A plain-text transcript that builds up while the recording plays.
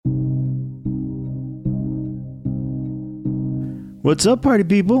What's up, party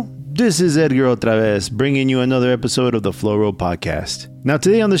people? This is Edgar otra vez, bringing you another episode of the Flow Road Podcast. Now,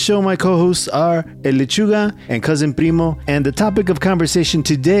 today on the show, my co-hosts are El Lechuga and Cousin Primo, and the topic of conversation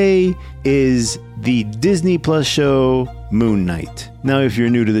today is the Disney Plus show Moon Knight. Now, if you're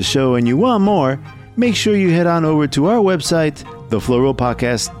new to the show and you want more, make sure you head on over to our website,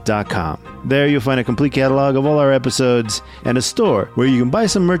 theflowroadpodcast.com. There you'll find a complete catalog of all our episodes and a store where you can buy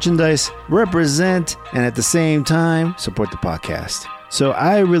some merchandise, represent, and at the same time, support the podcast. So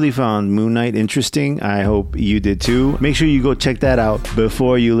I really found Moon Knight interesting. I hope you did too. Make sure you go check that out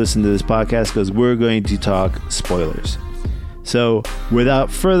before you listen to this podcast because we're going to talk spoilers. So without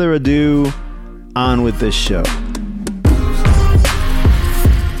further ado, on with this show.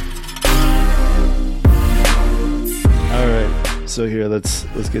 So here, let's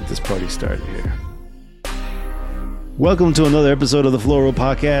get this party started here. Welcome to another episode of the Flow Road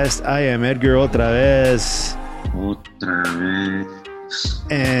Podcast. I am Edgar otra vez.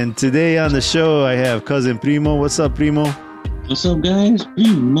 And today on the show, I have Cousin Primo. What's up, Primo? What's up, guys?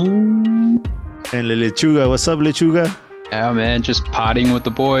 Primo. And Le Lechuga. What's up, Lechuga? Yeah, man, just potting with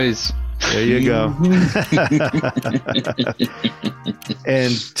the boys. There you go.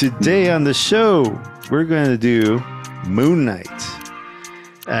 And today on the show, we're going to do Moon Knight.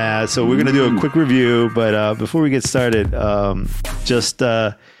 So we're going to do a quick review, but before we get started,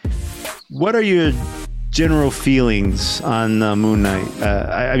 what are your general feelings on Moon Knight?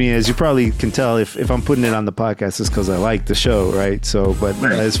 I mean, as you probably can tell, if I'm putting it on the podcast, it's because I like the show, right? So, but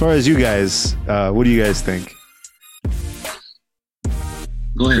as far as you guys, what do you guys think?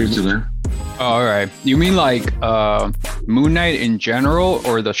 Go ahead, Sugar. Oh, all right. You mean like Moon Knight in general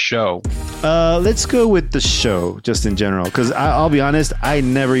or the show? Let's go with the show, just in general, because I'll be honest, I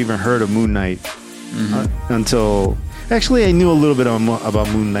never even heard of Moon Knight until... Actually, I knew a little bit about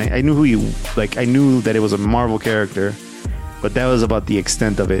Moon Knight. I knew I knew that it was a Marvel character, but that was about the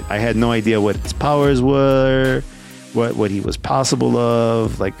extent of it. I had no idea what his powers were, what he was possible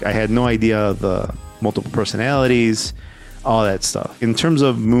of. Like, I had no idea of the multiple personalities, all that stuff. In terms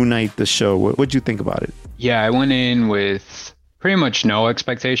of Moon Knight, the show, what'd you think about it? Yeah, I went in with pretty much no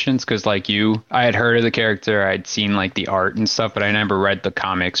expectations because, like you, I had heard of the character, I'd seen like the art and stuff, but I never read the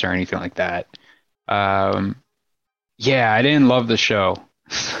comics or anything like that. Yeah, I didn't love the show.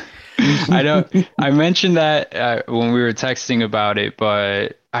 I mentioned that when we were texting about it,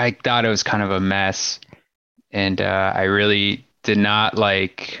 but I thought it was kind of a mess, and I really did not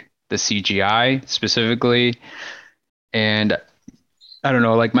like the CGI specifically. And I don't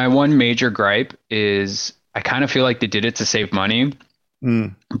know, like my one major gripe is I kind of feel like they did it to save money.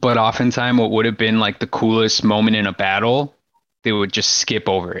 But oftentimes what would have been like the coolest moment in a battle, they would just skip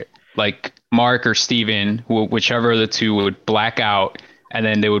over it. Like Mark or Steven, whichever of the two, would black out and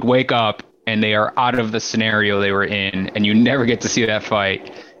then they would wake up and they are out of the scenario they were in and you never get to see that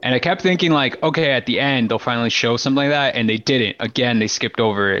fight. And I kept thinking like, okay, at the end, they'll finally show something like that. And they didn't. Again, they skipped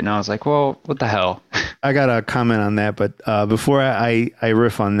over it. And I was like, well, what the hell? I got a comment on that. But before I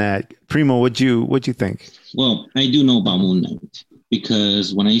riff on that, Primo, what'd you think? Well, I do know about Moon Knight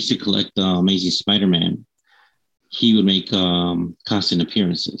because when I used to collect Amazing Spider-Man, he would make constant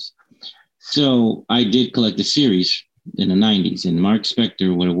appearances. So I did collect the series in the 90s. And Mark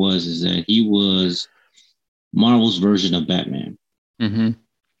Spector, what it was is that he was Marvel's version of Batman. Mm-hmm.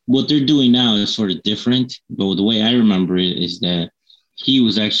 What they're doing now is sort of different, but the way I remember it is that he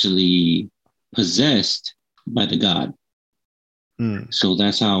was actually possessed by the god. So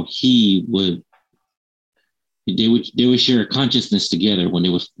that's how they would share a consciousness together when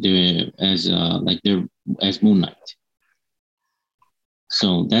they're as Moon Knight.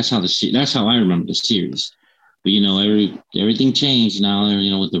 So that's how I remember the series. But everything changed now.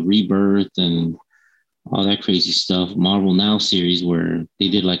 With the rebirth and all that crazy stuff. Marvel Now series where they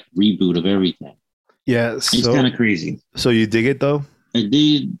did like reboot of everything. Yeah, it's kind of crazy. So you dig it though? I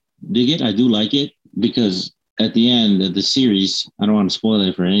did dig it. I do like it because at the end of the series, I don't want to spoil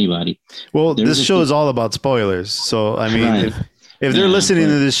it for anybody. Well, this show is all about spoilers. So I mean, right. if they're listening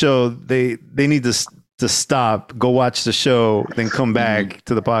to this show, they need to stop, go watch the show, then come back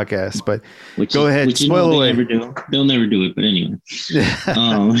to the podcast. But go ahead, spoil away. They'll never do it. But anyway.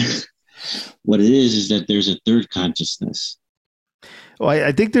 What it is that there's a third consciousness. Well,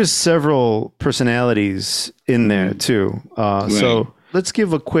 I think there's several personalities in there too. Right. So let's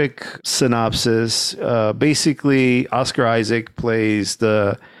give a quick synopsis. Basically, Oscar Isaac plays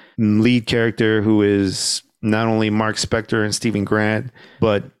the lead character who is not only Mark Spector and Stephen Grant,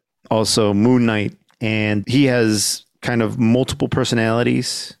 but also Moon Knight. And he has kind of multiple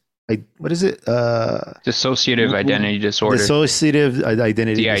personalities. what is it? Dissociative identity disorder. Dissociative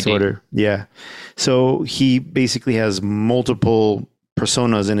identity DID. disorder. Yeah. So he basically has multiple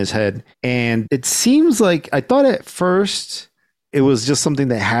personas in his head. And it seems like I thought at first it was just something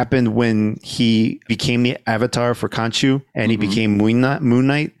that happened when he became the avatar for Khonshu and he became Moon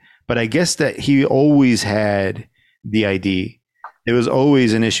Knight. But I guess that he always had the ID. It was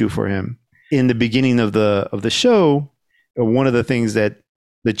always an issue for him. In the beginning of the show, one of the things that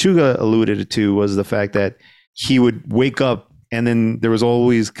Chuga alluded to was the fact that he would wake up and then there was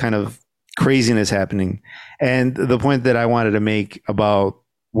always kind of craziness happening. And the point that I wanted to make about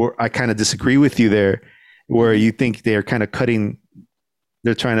where I kind of disagree with you there, where you think they're kind of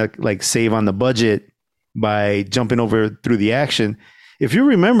they're trying to like save on the budget by jumping over through the action. If you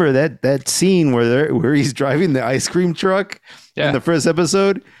remember that scene where he's driving the ice cream truck in the first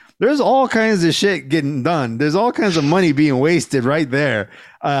episode, there's all kinds of shit getting done. There's all kinds of money being wasted right there,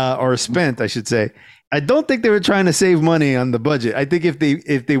 or spent, I should say. I don't think they were trying to save money on the budget. I think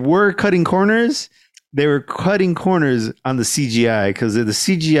if they were cutting corners, they were cutting corners on the CGI because the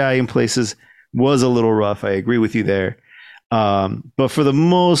CGI in places was a little rough. I agree with you there. But for the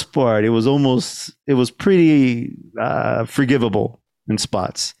most part, it was pretty forgivable in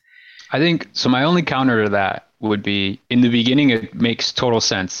spots. I think so. My only counter to that would be in the beginning, it makes total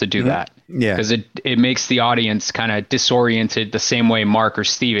sense to do that. Yeah. Because it makes the audience kind of disoriented the same way Mark or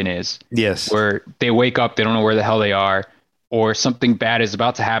Steven is. Yes. Where they wake up, they don't know where the hell they are, or something bad is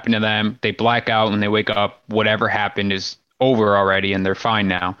about to happen to them. They black out when they wake up. Whatever happened is over already and they're fine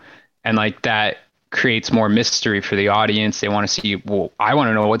now. And like that creates more mystery for the audience. They want to see, well, I want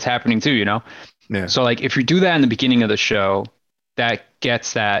to know what's happening too, you know? Yeah. So like if you do that in the beginning of the show, that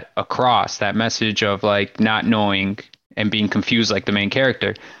gets that across, that message of like not knowing and being confused like the main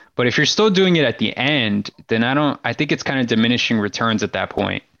character. But if you're still doing it at the end, then I think it's kind of diminishing returns at that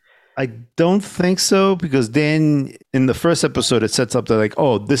point. I don't think so, because then in the first episode, it sets up that like,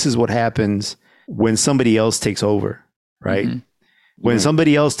 oh, this is what happens when somebody else takes over, right? Mm-hmm. When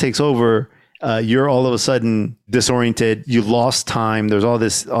somebody else takes over, you're all of a sudden disoriented. You lost time. There's all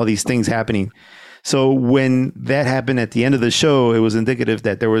these things happening. So when that happened at the end of the show, it was indicative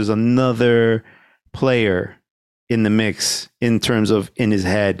that there was another player in the mix in terms of in his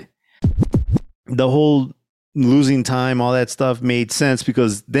head. The whole losing time, all that stuff made sense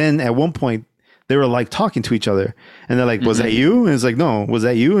because then at one point they were like talking to each other and they're like, was that you? And it's like, no. Was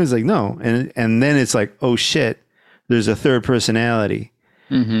that you? And it's like, no. And then it's like, oh shit, there's a third personality.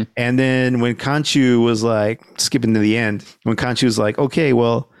 Mm-hmm. And then when Khonshu was like, skipping to the end, when Khonshu was like, okay,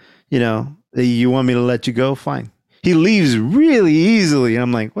 well, you know, you want me to let you go? Fine. He leaves really easily. And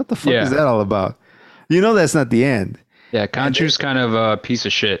I'm like, what the fuck is that all about? You know, that's not the end. Yeah. Khonshu's kind of a piece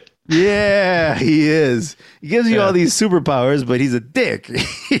of shit. Yeah, he is. He gives you all these superpowers, but he's a dick.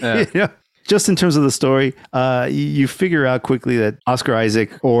 You know? Just in terms of the story, you figure out quickly that Oscar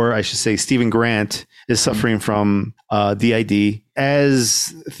Isaac, or I should say Stephen Grant, is suffering from DID.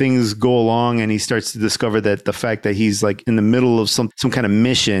 As things go along and he starts to discover that the fact that he's like in the middle of some kind of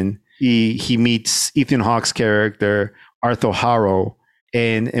mission, he meets Ethan Hawke's character, Arthur Harrow,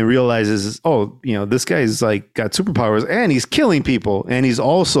 and realizes, oh, you know, this guy's like got superpowers and he's killing people. And he's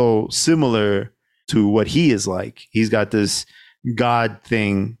also similar to what he is like. He's got this God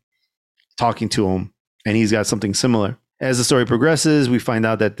thing talking to him and he's got something similar. As the story progresses, we find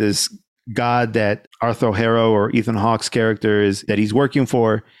out that this God that Arthur Harrow or Ethan Hawke's character that he's working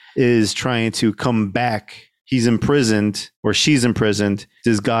for is trying to come back. He's imprisoned or she's imprisoned.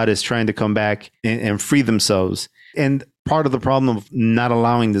 This God is trying to come back and free themselves. And part of the problem of not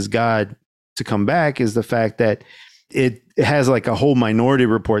allowing this God to come back is the fact that it has like a whole Minority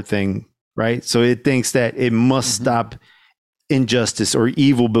Report thing, right? So it thinks that it must stop injustice or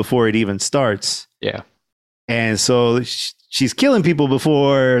evil before it even starts. Yeah. And so she's killing people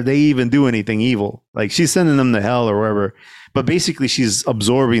before they even do anything evil. Like she's sending them to hell or wherever. But basically she's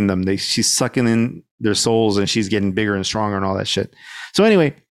absorbing them. She's sucking in their souls and she's getting bigger and stronger and all that shit. So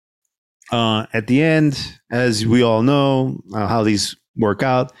anyway, at the end, as we all know how these work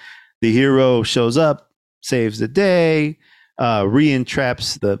out, the hero shows up, saves the day,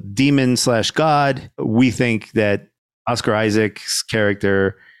 re-entraps the demon/god. We think that Oscar Isaac's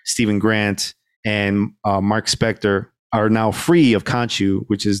character, Stephen Grant, and Mark Spector are now free of Khonshu,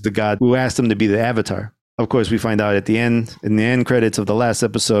 which is the god who asked them to be the avatar. Of course, we find out at the end, in the end credits of the last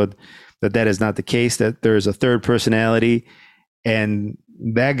episode, that is not the case, that there is a third personality, and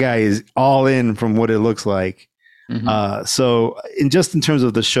that guy is all in from what it looks like. So in terms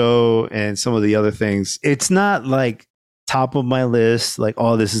of the show and some of the other things, it's not like top of my list, like,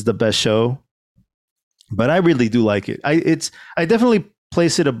 oh, this is the best show, but I really do like it. I definitely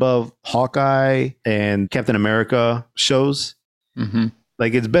place it above Hawkeye and Captain America shows. Mm-hmm.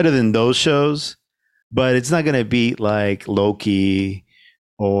 Like, it's better than those shows, but it's not going to beat like Loki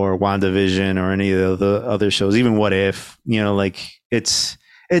or WandaVision or any of the other shows, even What If, like it's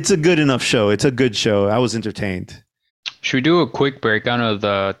a good enough show. It's a good show. I was entertained. Should we do a quick breakdown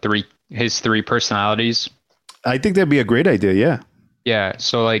of his three personalities? I think that'd be a great idea. Yeah. Yeah.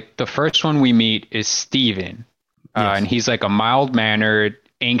 So like the first one we meet is Steven. Yes. And he's like a mild-mannered,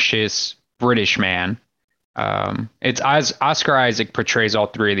 anxious British man. It's as Oscar Isaac portrays all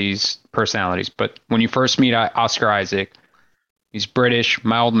three of these personalities. But when you first meet Oscar Isaac, he's British,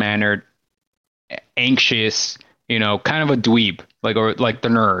 mild-mannered, anxious, kind of a dweeb, like the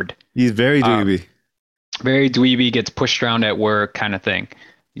nerd. He's very dweeby. Very dweeby, gets pushed around at work kind of thing.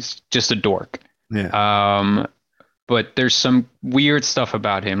 He's just a dork. Yeah. But there's some weird stuff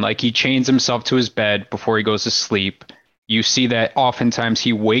about him. Like he chains himself to his bed before he goes to sleep. You see that oftentimes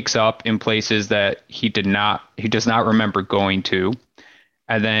he wakes up in places that he does not remember going to.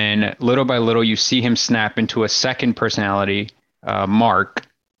 And then little by little, you see him snap into a second personality, Mark,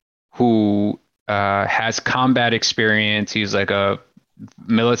 who has combat experience. He's like a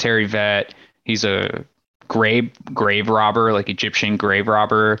military vet. He's a grave robber, like Egyptian grave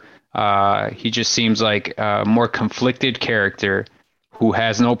robber. He just seems like a more conflicted character who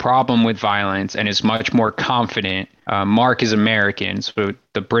has no problem with violence and is much more confident. Mark is American, so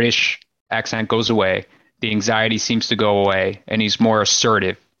the British accent goes away. The anxiety seems to go away, and he's more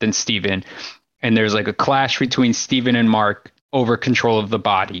assertive than Steven. And there's like a clash between Steven and Mark over control of the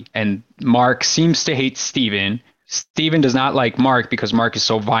body. And Mark seems to hate Steven. Steven does not like Mark because Mark is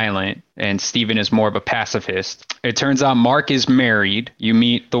so violent, and Steven is more of a pacifist. It turns out Mark is married. You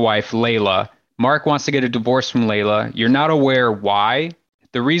meet the wife, Layla. Mark wants to get a divorce from Layla. You're not aware why.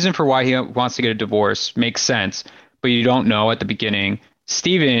 The reason for why he wants to get a divorce makes sense, but you don't know at the beginning.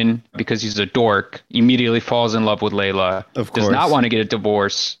 Steven, because he's a dork, immediately falls in love with Layla. Of course. Does not want to get a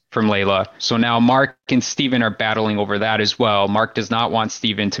divorce from Layla. So now Mark and Steven are battling over that as well. Mark does not want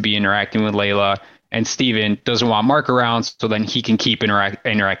Steven to be interacting with Layla. And Steven doesn't want Mark around, so then he can keep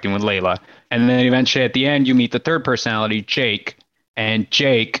interacting with Layla. And then eventually at the end, you meet the third personality, Jake. And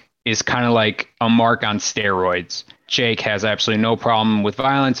Jake is kind of like a Mark on steroids. Jake has absolutely no problem with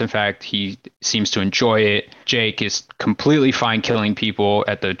violence. In fact, he seems to enjoy it. Jake is completely fine killing people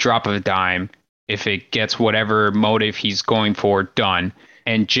at the drop of a dime if it gets whatever motive he's going for done.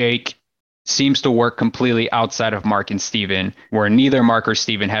 And Jake seems to work completely outside of Mark and Steven, where neither Mark or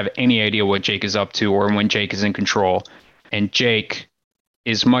Steven have any idea what Jake is up to or when Jake is in control. And Jake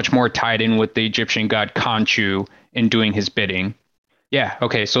is much more tied in with the Egyptian god Khonshu in doing his bidding. Yeah,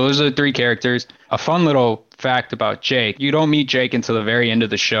 okay, so those are the three characters. A fun little fact about Jake, you don't meet Jake until the very end of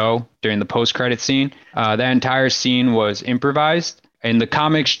the show during the post-credit scene. That entire scene was improvised. In the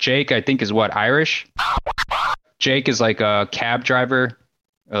comics, Jake, I think, is Irish? Jake is like a cab driver,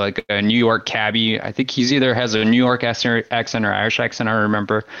 like a New York cabbie. I think he's either has a New York accent or Irish accent, I don't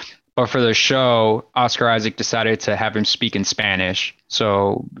remember. But for the show, Oscar Isaac decided to have him speak in Spanish.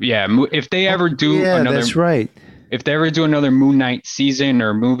 So, yeah, if they ever do that's right. If they ever do another Moon Knight season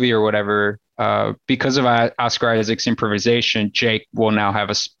or movie or whatever, because of Oscar Isaac's improvisation, Jake will now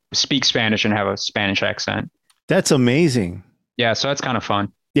have speak Spanish and have a Spanish accent. That's amazing. Yeah, so that's kind of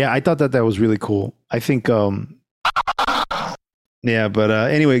fun. Yeah, I thought that was really cool. I think, yeah, but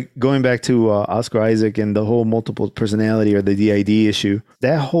anyway, going back to Oscar Isaac and the whole multiple personality or the DID issue,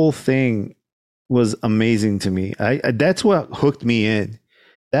 that whole thing was amazing to me. That's what hooked me in.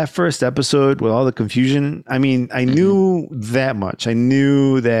 That first episode with all the confusion, I mean, I knew that much. I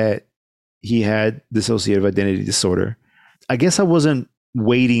knew that he had dissociative identity disorder. I guess I wasn't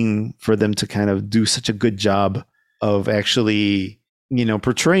waiting for them to kind of do such a good job of actually,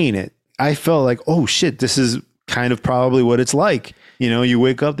 portraying it. I felt like, oh shit, this is kind of probably what it's like. You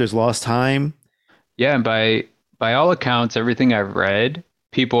wake up, there's lost time. Yeah, and by all accounts, everything I've read,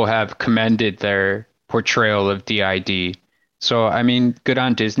 people have commended their portrayal of DID. So, I mean, good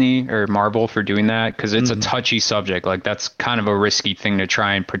on Disney or Marvel for doing that, because it's a touchy subject. Like, that's kind of a risky thing to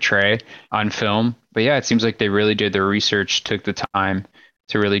try and portray on film. But yeah, it seems like they really did their research, took the time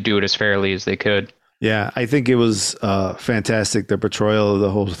to really do it as fairly as they could. Yeah, I think it was fantastic, the portrayal of the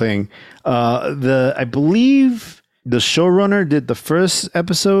whole thing. I believe the showrunner did the first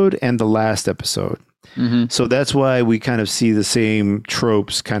episode and the last episode. Mm-hmm. So that's why we kind of see the same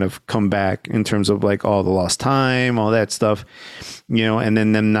tropes kind of come back in terms of like all the lost time, all that stuff, and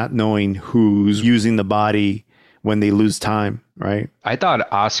then them not knowing who's using the body when they lose time, right? I thought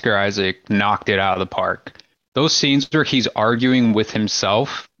Oscar Isaac knocked it out of the park. Those scenes where he's arguing with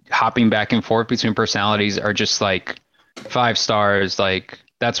himself, hopping back and forth between personalities are just like 5 stars. Like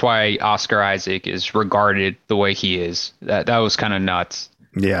that's why Oscar Isaac is regarded the way he is. That was kind of nuts.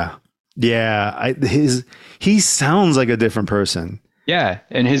 Yeah. Yeah. He sounds like a different person. Yeah,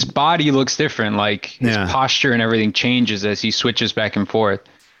 and his body looks different. Like his Yeah. posture and everything changes as he switches back and forth.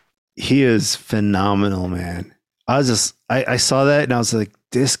 He is phenomenal, man. I saw that and I was like,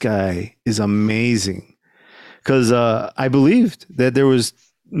 this guy is amazing. Because I believed that there was,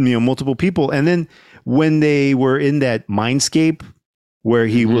 multiple people. And then when they were in that mindscape where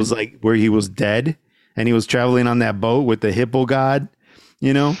he was where he was dead and he was traveling on that boat with the hippo god,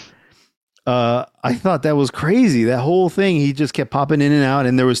 I thought that was crazy. That whole thing, he just kept popping in and out,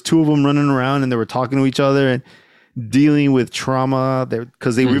 and there was 2 of them running around and they were talking to each other and dealing with trauma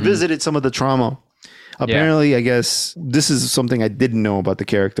because they revisited some of the trauma. Apparently, I guess this is something I didn't know about the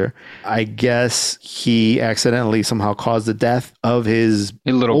character. I guess he accidentally somehow caused the death of his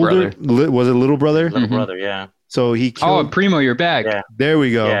little brother. Was it little brother? Little brother, yeah. So he killed. Oh, Primo, you're back. Yeah. There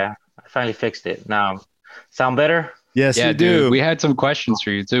we go. Yeah, I finally fixed it. Now, sound better? Yes, Yeah, you dude. do. We had some questions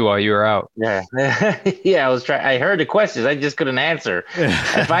for you too while you were out. Yeah. Yeah, I was trying. I heard the questions. I just couldn't answer.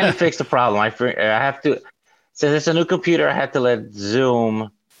 I finally fixed the problem. I have to, since it's a new computer, I have to let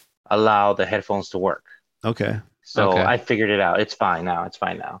Zoom allow the headphones to work. Okay. So Okay. I figured it out. It's fine now. It's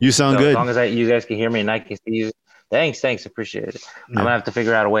fine now. You sound So good. as long as you guys can hear me and I can see you. Thanks. Appreciate it. I'm gonna have to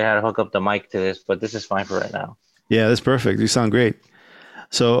figure out a way how to hook up the mic to this, but this is fine for right now. Yeah, that's perfect. You sound great.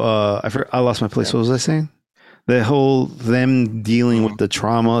 So I lost my place. What was I saying? The whole them dealing with the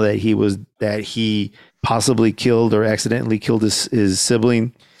trauma that he possibly killed or accidentally killed his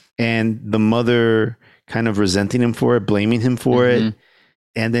sibling, and the mother kind of resenting him for it, blaming him for it,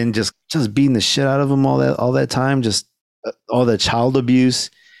 and then just beating the shit out of him all that time, just all that child abuse,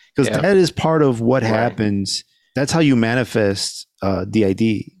 because that is part of what happens. That's how you manifest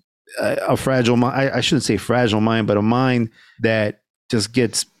DID. A fragile mind. I shouldn't say fragile mind, but a mind that just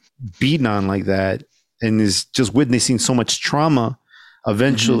gets beaten on like that and is just witnessing so much trauma.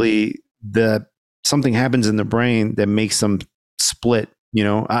 Eventually, something happens in the brain that makes them split.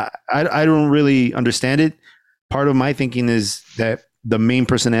 I don't really understand it. Part of my thinking is that the main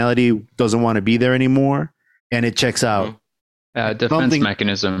personality doesn't want to be there anymore, and it checks out. Defense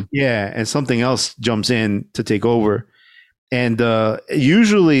mechanism. Yeah, and something else jumps in to take over. And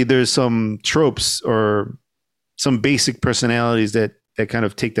usually there's some tropes or some basic personalities that kind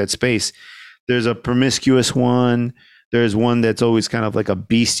of take that space. There's a promiscuous one. There's one that's always kind of like a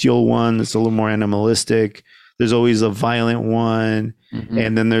bestial one that's a little more animalistic. There's always a violent one.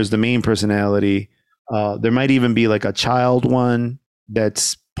 And then there's the main personality. There might even be like a child one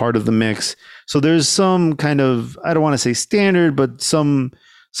that's part of the mix. So there's some kind of, I don't want to say standard, but some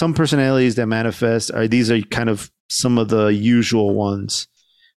personalities that manifest these are kind of some of the usual ones.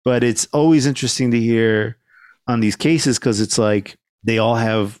 But it's always interesting to hear on these cases because it's like they all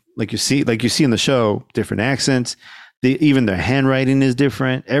have, like you see in the show, different accents. Even their handwriting is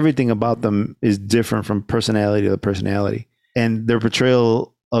different. Everything about them is different from personality to personality. And their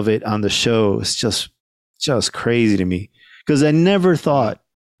portrayal of it on the show is just crazy to me because I never thought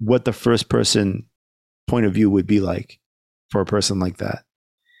what the first person point of view would be like for a person like that.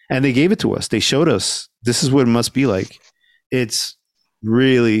 And they gave it to us. They showed us this is what it must be like. It's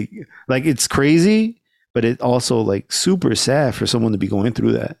really like, it's crazy, but it also like super sad for someone to be going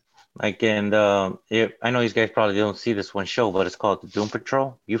through that. Like, and I know these guys probably don't see this one show, but it's called the Doom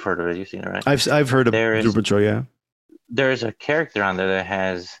Patrol. You've heard of it. You've seen it, right? I've heard of Doom Patrol, yeah. There is a character on there that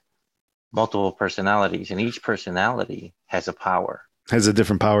has multiple personalities, and each personality has a power. Has a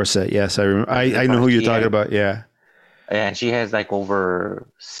different power set. Yes, I remember. I know who you're talking about. Yeah. And she has like over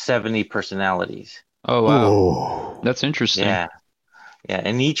 70 personalities. Oh, wow. Oh. That's interesting. Yeah. Yeah.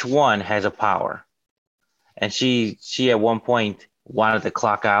 And each one has a power. And she at one point wanted to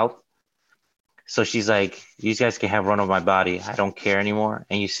clock out. So she's like, these guys can have run of my body. I don't care anymore.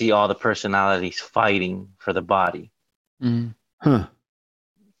 And you see all the personalities fighting for the body. Huh.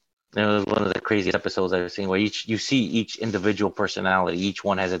 It was one of the craziest episodes I've seen where you see each individual personality. Each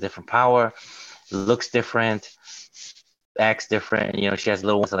one has a different power, looks different, acts different. She has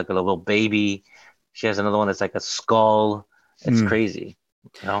little ones like a little baby. She has another one that's like a skull. It's crazy.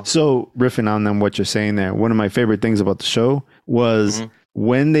 So riffing on them, what you're saying there, one of my favorite things about the show was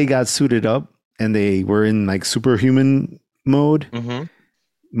when they got suited up and they were in like superhuman mode.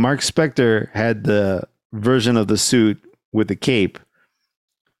 Mark Spector had the version of the suit with the cape.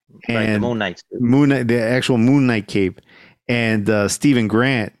 And right, the Moon Knight, the actual Moon Knight cape, and Stephen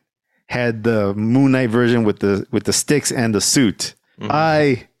Grant had the Moon Knight version with the sticks and the suit.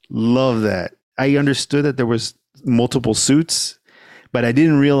 I love that. I understood that there was multiple suits, but I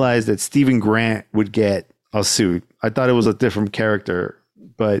didn't realize that Stephen Grant would get a suit. I thought it was a different character,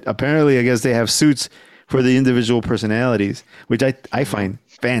 but apparently, I guess they have suits for the individual personalities, which I find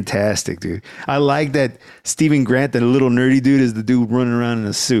fantastic, dude. I like that Stephen Grant, that little nerdy dude, is the dude running around in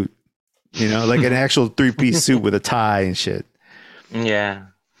a suit, like an actual 3-piece suit with a tie and shit. Yeah.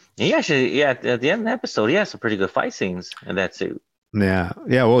 He actually, at the end of the episode, he has some pretty good fight scenes in that suit. Yeah.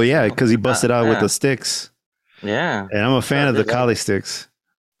 Yeah. Well, yeah, because he busted out with the sticks. Yeah. And I'm a fan of the Kali sticks.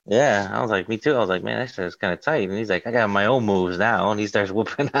 Yeah. I was like, me too. I was like, man, that shit's kind of tight. And he's like, I got my own moves now. And he starts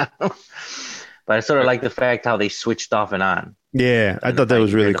whooping out. But I sort of like the fact how they switched off and on. Yeah. I thought that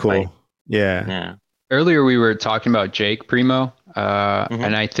was really cool. Yeah. Yeah. Earlier, we were talking about Jake Primo.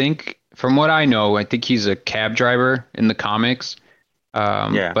 And I think, from what I know, I think he's a cab driver in the comics.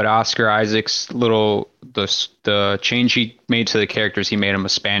 But Oscar Isaac's the change he made to the characters, he made him a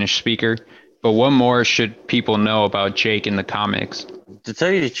Spanish speaker. But what more should people know about Jake in the comics? To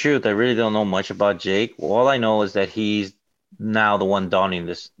tell you the truth, I really don't know much about Jake. All I know is that he's now the one donning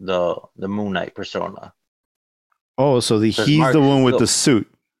the Moon Knight persona. Oh, so he's the one with the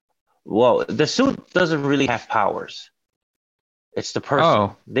suit. Well, the suit doesn't really have powers. It's the person.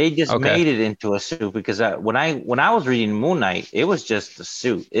 Oh, they just made it into a suit because when I was reading Moon Knight, it was just a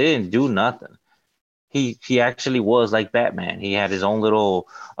suit. It didn't do nothing. He actually was like Batman. He had his own little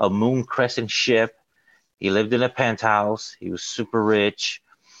moon crescent ship. He lived in a penthouse. He was super rich.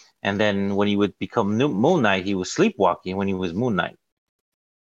 And then when he would become Moon Knight, he was sleepwalking when he was Moon Knight.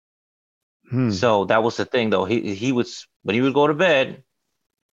 So that was the thing, though. He was, when he would go to bed,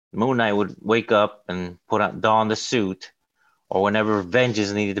 Moon Knight would wake up and don the suit. Or whenever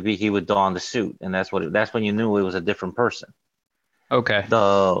vengeance needed to be, he would don the suit, and that's when you knew it was a different person. Okay.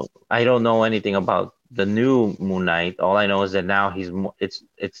 I don't know anything about the new Moon Knight. All I know is that now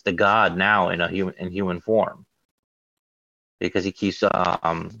it's the God now in human form, because he keeps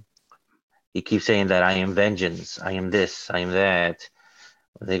saying that I am vengeance, I am this, I am that.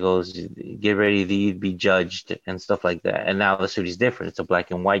 He goes, get ready to be judged and stuff like that. And now the suit is different. It's a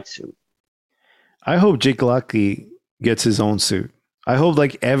black and white suit. I hope Jake Lockley gets his own suit. I hope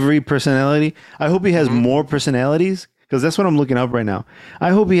every personality. I hope he has more personalities, because that's what I'm looking up right now.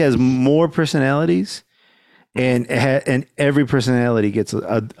 I hope he has more personalities, and every personality gets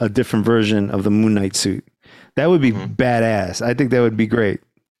a different version of the Moon Knight suit. That would be badass. I think that would be great.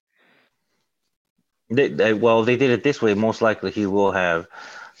 They did it this way. Most likely he'll have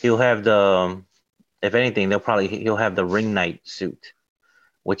the, if anything, he'll have the Ring Knight suit,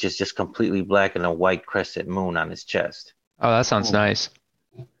 which is just completely black and a white crescent moon on his chest. Oh, that sounds nice.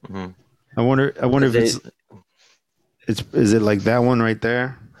 I wonder if is it like that one right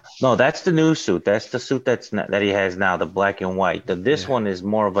there? No, that's the new suit. That's the suit that he has now, the black and white. This one is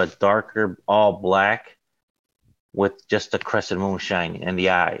more of a darker, all black, with just the crescent moon shining and the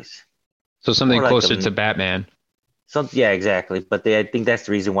eyes. So something closer to Batman. Yeah, exactly. But I think that's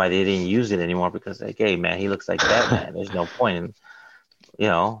the reason why they didn't use it anymore, because hey man, he looks like Batman. There's no point in.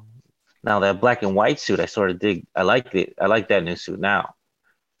 Now that black and white suit, I sort of dig. I like it. I like that new suit now.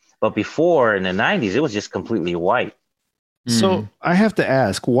 But before, in the 90s, it was just completely white. So I have to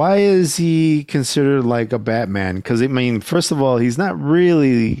ask, why is he considered like a Batman? Because first of all, he's not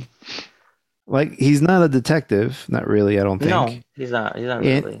really he's not a detective. Not really, I don't think. No, he's not. He's not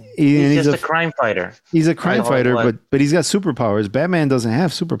really. He's just a crime fighter. He's a crime fighter, but he's got superpowers. Batman doesn't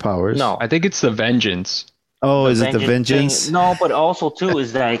have superpowers. No, I think it's the Vengeance. Oh, is it the Vengeance? No, but also too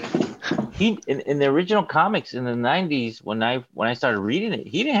is like he in the original comics in the 90s when I started reading it,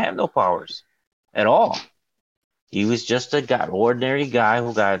 he didn't have no powers at all. He was just ordinary guy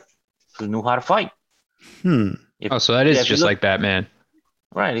who knew how to fight. So that is just like Batman.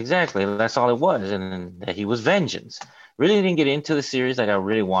 Right, exactly. That's all it was, and that he was vengeance. Really didn't get into the series like I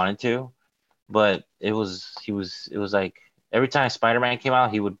really wanted to, but it was like every time Spider-Man came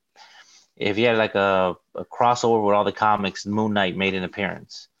out, he would, if he had like a crossover with all the comics, Moon Knight made an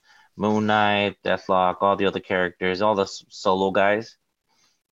appearance. Moon Knight, Deathlock, all the other characters, all the solo guys,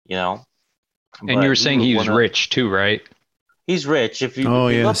 And you were saying he was rich too, right? He's rich. If you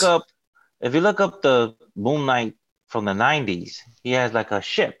look up the Moon Knight from the 90s, he has like a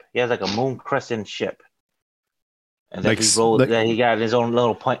ship. He has like a moon crescent ship, and then he got his own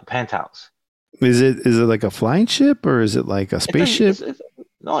little penthouse. Is it like a flying ship, or is it like a spaceship?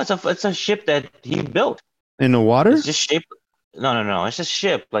 It's a ship that he built in the water. It's just shaped. No. It's just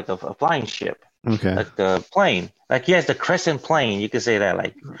ship, like a flying ship. Okay. Like a plane. Like he has the crescent plane. You could say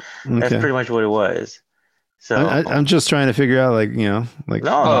that. That's pretty much what it was. So I'm just trying to figure out, I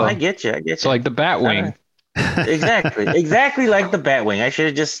get you. So like the Batwing. Exactly like the Batwing. I should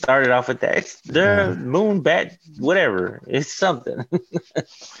have just started off with that. It's the moon bat, whatever. It's something.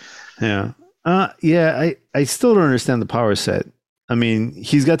 Yeah. Yeah, I still don't understand the power set. I mean,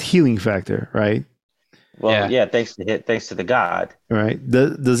 he's got healing factor, right? Well, yeah, thanks to the god. Right.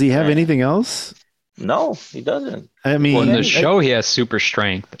 Does he have anything else? No, he doesn't. I mean, Well, in the show, he has super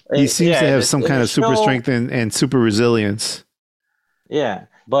strength. He seems to have some kind of super strength and super resilience. Yeah,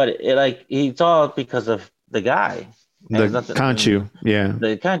 but it's all because of the guy. The Kanchu, yeah.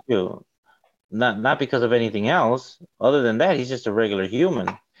 The Kanchu. Not because of anything else. Other than that, he's just a regular human.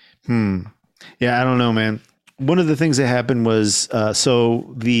 Yeah, I don't know, man. One of the things that happened was,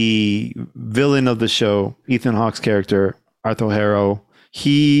 so the villain of the show, Ethan Hawke's character, Arthur Harrow,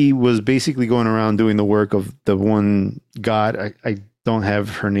 he was basically going around doing the work of the one god. I don't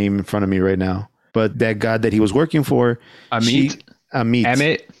have her name in front of me right now, but that god that he was working for, Amit.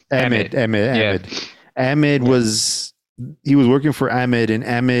 Ahmed was, he was working for Ahmed, and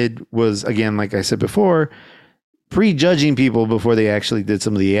Ahmed was, again, like I said before, prejudging people before they actually did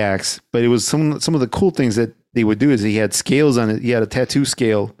some of the acts. But it was some of the cool things that they would do is he had scales on it. He had a tattoo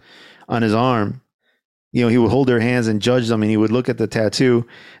scale on his arm. You know, he would hold their hands and judge them, and he would look at the tattoo,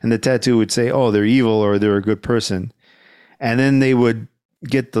 and the tattoo would say, oh, they're evil or they're a good person. And then they would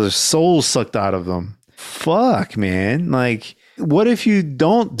get the soul sucked out of them. Fuck, man. Like, what if you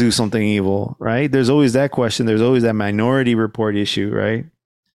don't do something evil, right? There's always that question. There's always that Minority Report issue, right?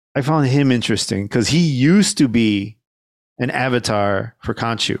 I found him interesting because he used to be an avatar for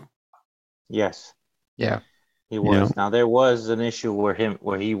Kanchu. Yes. Yeah. He was. You know? Now, there was an issue where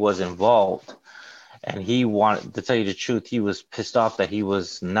he was involved, and he wanted, to tell you the truth, he was pissed off that he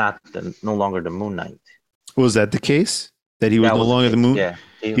was no longer the Moon Knight. Was that the case? That he was no longer the Moon? Yeah.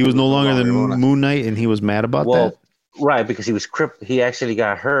 He was no longer the Moon Knight, and he was mad about that? Right, because he was he actually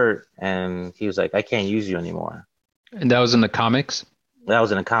got hurt, and he was like, I can't use you anymore. And that was in the comics? That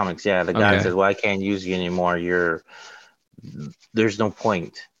was in the comics, yeah. The guy says, well, I can't use you anymore. There's no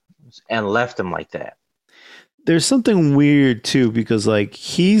point. And left him like that. There's something weird, too, because, like,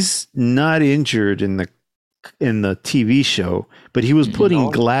 he's not injured in the TV show, but he was putting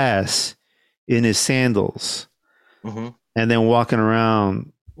glass in his sandals and then walking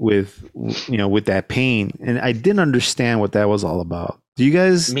around with that pain. And I didn't understand what that was all about. Do you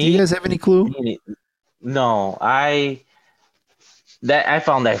guys have any clue? No, I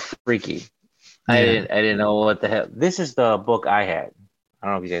found that freaky. Yeah. I didn't know what the hell. This is the book I had. I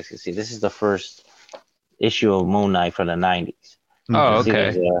don't know if you guys can see. This is the first issue of Moon Knight from the 90s. Oh,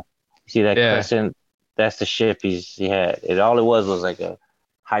 okay. See that crescent? That's the ship he had. All it was like a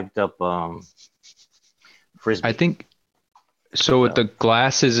hyped up frisbee. I think so. With the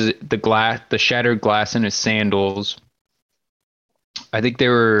glasses, the shattered glass in his sandals. I think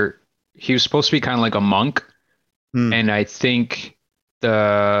he was supposed to be kind of like a monk, and I think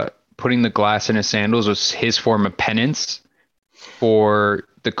putting the glass in his sandals was his form of penance for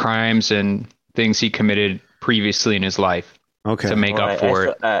the crimes and things he committed previously in his life. Okay. To make up for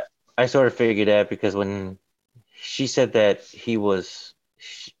it. I sort of figured that because when she said that he was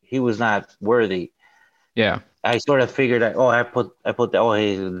not worthy. Yeah. I sort of figured that, I put that,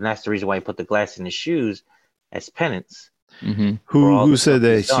 hey, that's the reason why he put the glass in his shoes as penance. Mm-hmm. Who said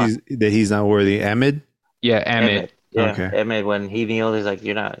that he's not worthy? Ahmed? Yeah, Ahmed. Yeah, okay. Ahmed, when he kneeled, he's like,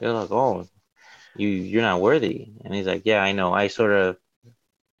 you're like, you're not worthy. And he's like, yeah, I know. I sort of,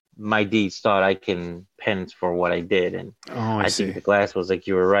 my deeds thought I can penance for what I did. And I think the glass was like,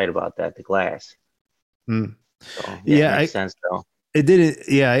 you were right about that, the glass. So, it makes sense though. It didn't.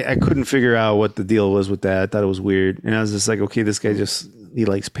 Yeah, I couldn't figure out what the deal was with that. I thought it was weird, and I was just like, okay, this guy he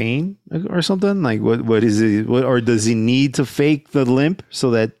likes pain or something. Like, what is it? Or does he need to fake the limp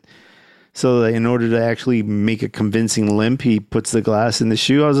so that in order to actually make a convincing limp, he puts the glass in the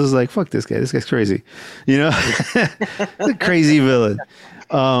shoe? I was just like, fuck this guy. This guy's crazy. A crazy villain.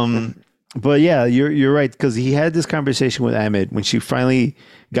 But yeah, you're right, because he had this conversation with Ahmed when she finally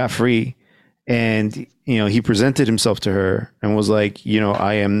got free. And, he presented himself to her and was like,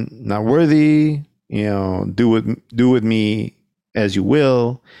 I am not worthy, do with me as you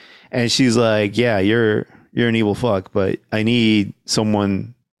will. And she's like, yeah, you're an evil fuck, but I need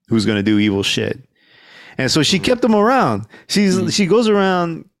someone who's going to do evil shit. And so she kept him around. She goes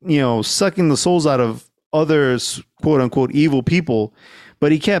around, sucking the souls out of other quote unquote evil people,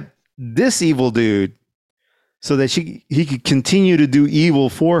 but he kept this evil dude so that he could continue to do evil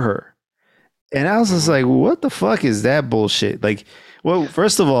for her. And I was just like, what the fuck is that bullshit? Like, well,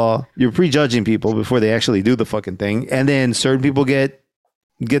 first of all, you're prejudging people before they actually do the fucking thing. And then certain people get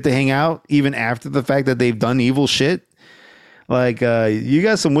to hang out even after the fact that they've done evil shit. Like, you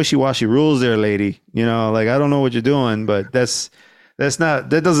got some wishy-washy rules there, lady. Like, I don't know what you're doing, but that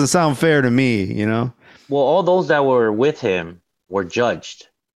doesn't sound fair to me, Well, all those that were with him were judged.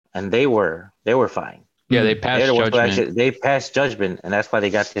 and they were fine. Yeah, they passed They're the ones who judgment. they passed judgment, and that's why they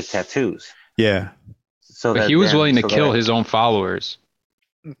got the tattoos. Yeah. So But that he was then- willing to so kill that- his own followers.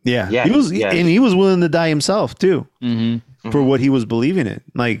 Yeah. Yeah, And he was willing to die himself too Mm-hmm. for what he was believing in.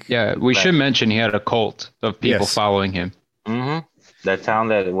 Like, Yeah, we should mention he had a cult of people Yes. following him. Mhm. That town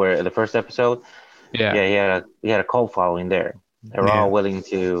that where the first episode, Yeah. he had a cult following there. They were Yeah. all willing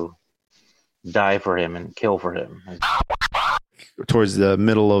to die for him and kill for him. towards the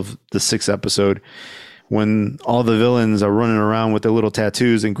middle of the 6th episode, when all the villains are running around with their little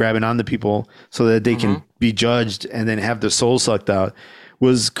tattoos and grabbing onto people so that they can be judged and then have their soul sucked out,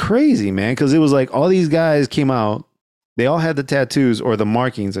 was crazy, man. Because it was like all these guys came out, they all had the tattoos, or the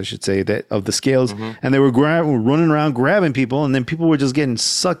markings, I should say, that of the scales, and they were running around grabbing people, and then people were just getting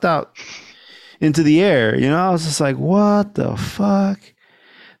sucked out into the air. You know, I was just like, what the fuck?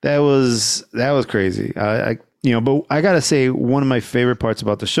 That was crazy. But I gotta say, one of my favorite parts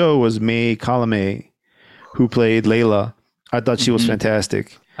about the show was May Colomé, who played Layla. I thought she was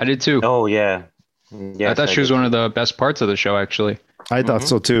fantastic. I did too. Oh yeah, yes, I thought she was one of the best parts of the show, actually. I thought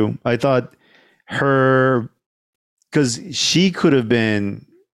so too. I thought her, because she could have been,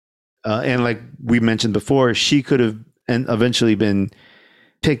 and like we mentioned before, she could have and eventually been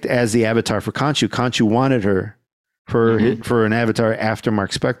picked as the avatar for Khonshu. Khonshu wanted her for an avatar after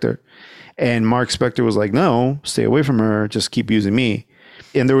Mark Spector. And Mark Spector was like, no, stay away from her. Just keep using me.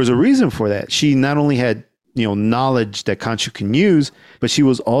 And there was a reason for that. She not only had, knowledge that Khonshu can use, but she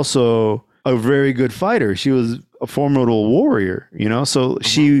was also a very good fighter. She was a formidable warrior, So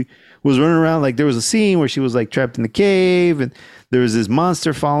she was running around. Like, there was a scene where she was like trapped in the cave and there was this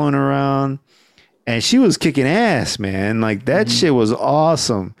monster following her around and she was kicking ass, man. Like, that shit was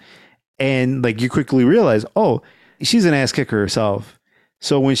awesome. And like, you quickly realize, oh, she's an ass kicker herself.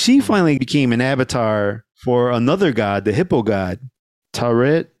 So when she finally became an avatar for another god, the hippo god,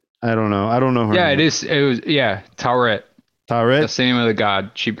 Tauret, I don't know her Yeah, name. it is. It was Tauret. Tauret. That's the name of the god.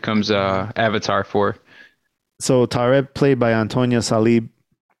 She becomes avatar for. So Tauret, played by Antonia Salib,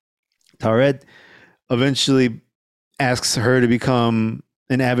 Tauret eventually asks her to become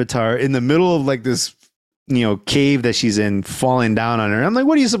an avatar in the middle of like this, cave that she's in, falling down on her. I'm like,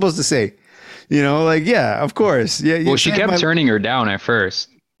 what are you supposed to say? Yeah, of course. Yeah. Well, she kept turning her down at first.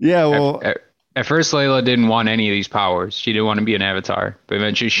 Yeah. Well, at first, Layla didn't want any of these powers. She didn't want to be an avatar, but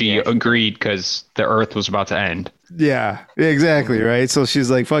eventually she agreed because the Earth was about to end. yeah, exactly. Right. So she's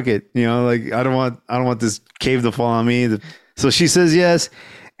like, fuck it. I don't want this cave to fall on me. So she says yes.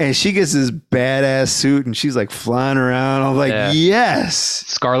 And she gets this badass suit and she's like flying around. I'm like, yes.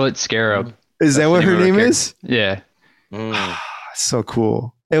 Scarlet Scarab. Is that what her name is? Yeah. So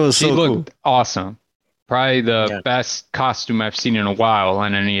cool. It was She so looked cool. awesome. Probably the best costume I've seen in a while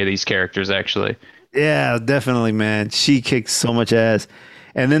on any of these characters, actually. Yeah, definitely, man. She kicked so much ass.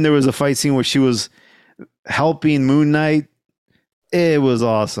 And then there was a fight scene where she was helping Moon Knight. It was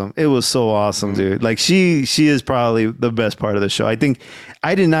awesome. It was so awesome, dude. Like she is probably the best part of the show. I think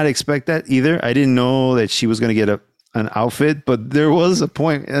I did not expect that either. I didn't know that she was going to get an outfit, but there was a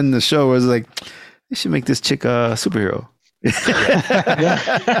point in the show where it was like, they should make this chick a superhero.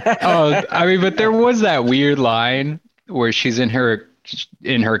 But there was that weird line where she's in her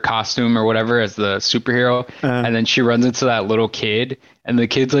costume or whatever as the superhero, and then she runs into that little kid, and the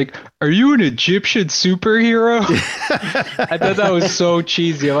kid's like, "Are you an Egyptian superhero?" I thought that was so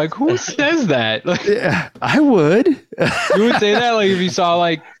cheesy. I'm like, who says that? Like, Yeah, I would. you would say that, like, if you saw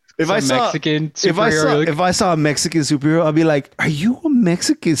like If I saw Mexican superhero, if I saw a Mexican superhero, I'd be like, "Are you a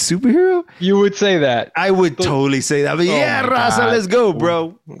Mexican superhero?" you would say that. I would totally say that. But yeah, my Raza, God. let's go,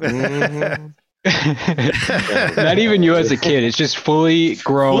 bro. Not even you as a kid. It's just fully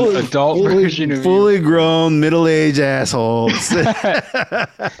grown adult version of you. fully grown middle-aged asshole sitting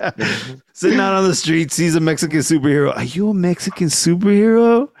out on the street, sees a Mexican superhero. Are you a Mexican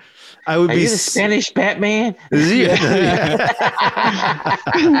superhero? I would Are be you the Spanish Batman?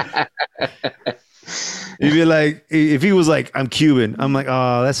 You'd be like, if he was like, I'm Cuban, I'm like,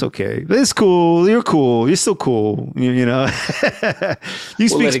 oh, that's okay. It's cool. You're cool. You're still cool. You know, you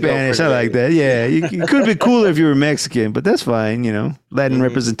speak let it go Spanish. for I the like day. that. Yeah. You could be cooler if you were Mexican, but that's fine. You know, Latin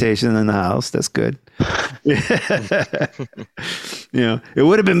representation in the house. That's good. You know, it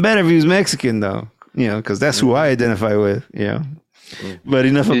would have been better if he was Mexican though, you know, because that's who I identify with, you know. But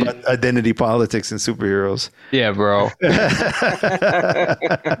enough about identity politics and superheroes. Yeah, bro.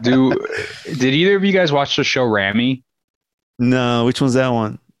 Did either of you guys watch the show Rami? No, which one's that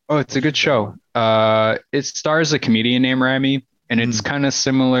one? Oh, it's a good show. It stars a comedian named Rami, and it's kind of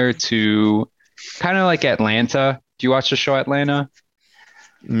similar to, kind of like Atlanta. Do you watch the show Atlanta?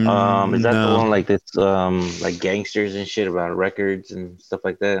 Is that the No. one like that's like gangsters and shit about records and stuff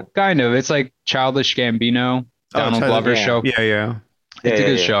like that? Kind of. It's like Childish Gambino, Donald Childish- Glover yeah. show. Yeah, yeah. It's a Yeah,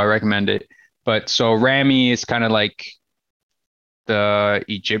 good yeah. show. I recommend it. But so Rami is kind of like the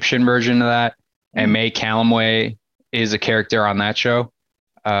Egyptian version of that, and May Calloway is a character on that show,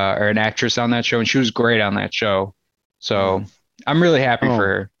 or an actress on that show, and she was great on that show. So I'm really happy Oh. for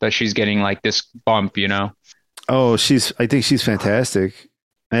her that she's getting like this bump, you know? Oh, I think she's fantastic.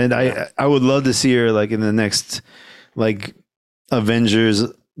 And I would love to see her like in the next like Avengers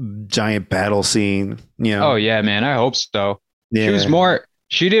giant battle scene, you know. Oh yeah, man. I hope so. Yeah.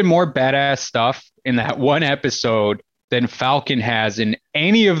 She did more badass stuff in that one episode than Falcon has in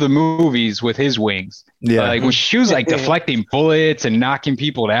any of the movies with his wings. Yeah. Like when she was like deflecting bullets and knocking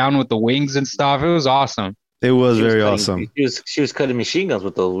people down with the wings and stuff. It was awesome. It was She was very cutting- awesome. She was cutting machine guns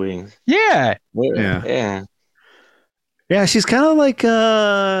with those wings. Yeah. Yeah. Yeah. Yeah, she's kind of like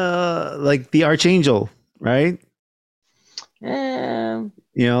the Archangel, right? Yeah.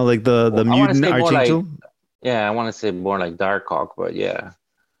 You know, like the I wanna mutant say more like- Archangel. Yeah, I want to say more like Darkhawk, but yeah.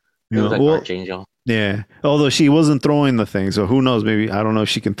 It You was know, like well, Archangel. yeah. Although she wasn't throwing the thing, so who knows? Maybe I don't know if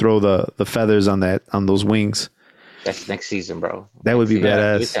she can throw the feathers on those wings. That's next season, bro. That would be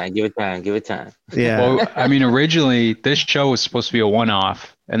Next season. badass. Give it time. Yeah. Well, I mean, originally this show was supposed to be a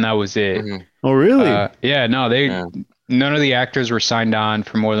one-off, and that was it. Mhm. Oh, really? Yeah, no, Yeah. none of the actors were signed on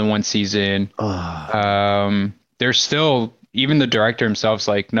for more than one season. Oh. There's still, even the director himself's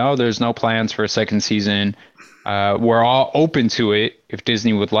like, no, there's no plans for a second season. We're all open to it if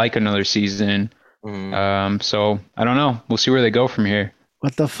Disney would like another season. Mhm. So I don't know. We'll see where they go from here.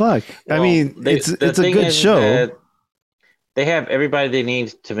 What the fuck? I Well, mean, the it's a thing good is show. that they have everybody they need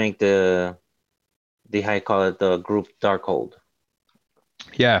to make the how you call it, the group Darkhold.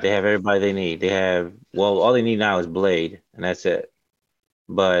 Yeah. They have everybody they need. They have, well, all they need now is Blade, and that's it.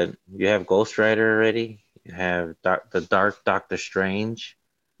 But you have Ghost Rider already. You have the Dark Doctor Strange.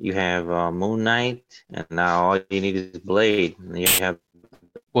 You have Moon Knight, and now all you need is Blade. And you have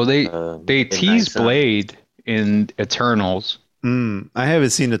Well, they Midnight teased Sun. Blade in Eternals. I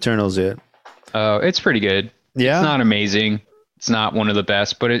haven't seen Eternals yet. It's pretty good. Yeah. It's not amazing. It's not one of the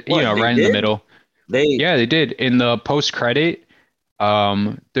best, but it, What, they right in the did? middle. Yeah, they did. In the post credit,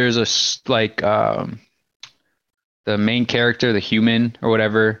 there's the main character, the human or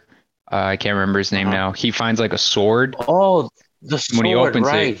whatever. I can't remember his name now. He finds like a sword. Oh, the sword, When he opens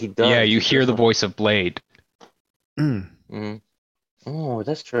right? it, He does. yeah, you He hear does. the voice of Blade. Mm. Mhm. Oh,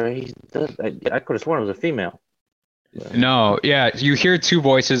 that's right. He does. I could have sworn it was a female. No, yeah, you hear two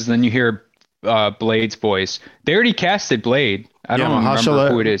voices, then you hear Blade's voice. They already casted Blade. I don't remember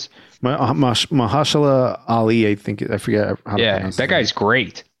who it is. Mahershala Ali, I forget how to Yeah, pronounce that his guy's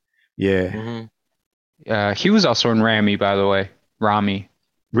great. name. Yeah. Mhm. He was also in Rami, by the way. Rami.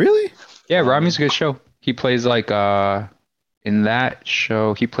 Really? Yeah, Rami's a good show. He plays like in that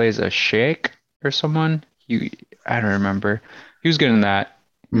show he plays a sheikh or someone. I don't remember. He was good in that.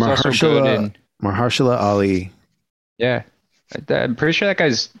 He's also good in Mahershala Ali. yeah. I'm pretty sure that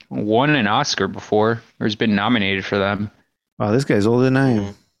guy's won an Oscar before or has been nominated for them. Wow, this guy's older than I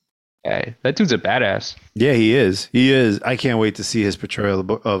am. Yeah, that dude's a badass. Yeah, he is. He is. I can't wait to see his portrayal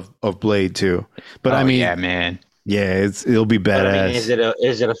of Blade too. But I mean, yeah, man. yeah, it'll be But, badass. I mean,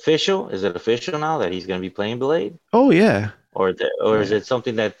 is it official? Is it official now that he's going to be playing Blade, Oh yeah. or is it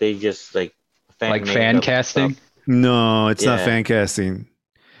something that they just like Like made fan up casting? stuff? No, it's not Yeah. fan casting.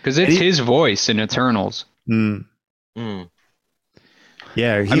 Because it's his voice in Eternals. Mm. Mm.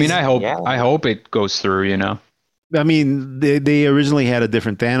 Yeah, I mean, I Yeah. hope it goes through, you know. I mean, they originally had a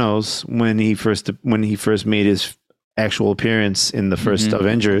different Thanos when he first made his actual appearance in the 1st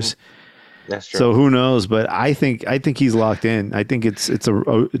Avengers. That's true. So who knows? But I think he's locked in. I think it's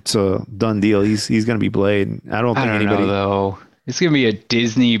a done deal. He's gonna be Blade. I don't think I don't anybody. know though. It's gonna be a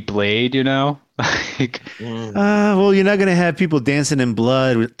Disney Blade, you know. Like, Mm. Well, you're not gonna have people dancing in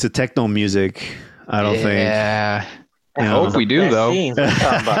blood to techno music. I don't think. yeah. I You hope know. we do Best though. scenes we're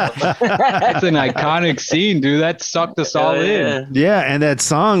talking about. That's an iconic scene, dude. That sucked us all in. Yeah, and that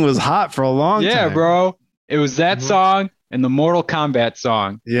song was hot for a long time. Yeah, bro. It was that song and the Mortal Kombat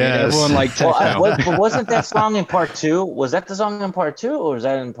song. Yes. Everyone liked Well, techno. wasn't that song in part 2? Was that the song in part 2, or was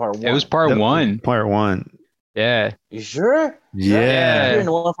that in part 1? It was part one. Part 1. Yeah. You sure? Yeah. You're in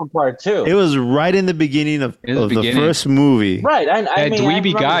the one from part 2. It was right in the beginning of In the the beginning. first movie. Right. I That mean, I dweeby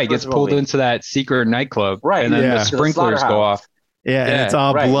remember guy the gets first pulled movie. into that secret nightclub. Right. And then Yeah. the sprinklers To the go off. Yeah, and Yeah. it's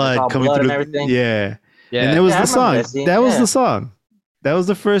all Right, and blood it's all coming blood through. and everything. Yeah. Yeah. And there was Yeah, I the remember song. that scene, That was yeah. the song. That was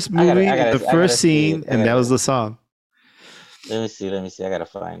the first I gotta- movie, I gotta- the I first gotta see scene, it. and that was the song. Let me see. I gotta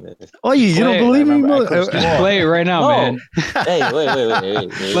find it. Oh, you don't believe me? Just play it right now, man. Hey, wait.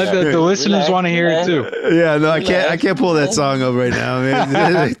 Let the listeners want to hear it too. Yeah, no, I can't pull that song up right now,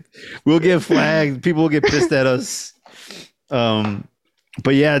 man. We'll get flagged. People will get pissed at us.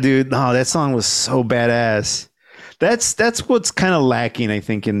 But yeah, dude, no, that song was so badass. That's what's kind of lacking, I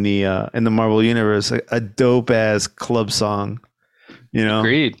think, in the Marvel universe. A dope ass club song, you know.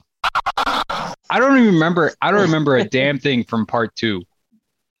 Agreed. I don't remember a damn thing from part 2.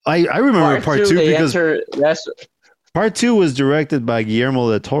 I remember part 2 because part 2 was directed by Guillermo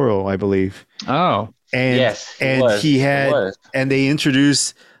del Toro, I believe. Oh, and yes, and they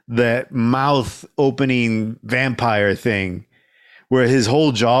introduced that mouth opening vampire thing, where his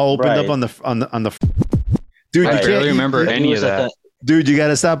whole jaw opened up on the. Dude, I barely remember any of that. Dude, you got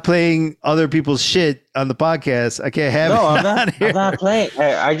to stop playing other people's shit on the podcast. I can't have it. I'm not playing.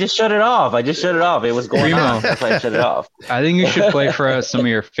 I just shut it off. It was going on. That's why I shut it off. I think you should play for us some of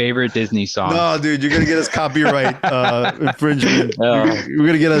your favorite Disney songs. No, dude, you're going to get us copyright infringement. No. We're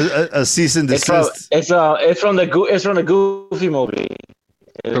going to get a cease and desist. It's from the Goofy movie.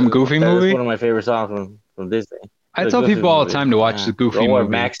 From Goofy movie? It's one of my favorite songs from Disney. I tell people all the time to watch the Goofy movie.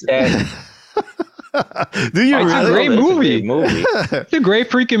 Max Dad. Do you It's really? a great movie. movie. It's a great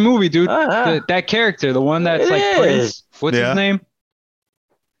freaking movie, dude. That character, the one that's like Prince. What's his name?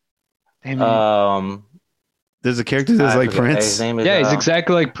 There's a character that's like Prince. His name is, he's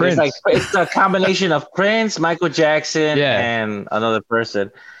exactly like Prince. It's a combination of Prince, Michael Jackson, and another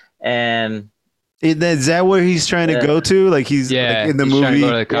person. And is that where he's trying to go to? Like he's like in the movie. Trying to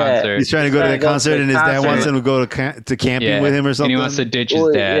go to the concert. He's trying to go to the concert, and his dad wants him to go to camping with him or something. And he wants to ditch his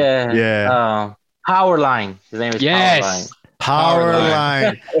dad. Yeah. Powerline. His name is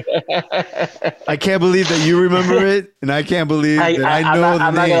Powerline. I can't believe that you remember it, and I can't believe that I know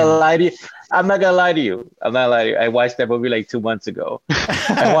the name. I'm not gonna lie to you. I watched that movie like 2 months ago.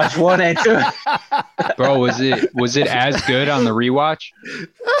 I watched 1 and 2. Bro, was it as good on the rewatch?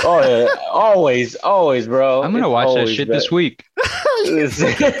 Oh yeah, always, bro. I'm gonna watch that shit this week. It's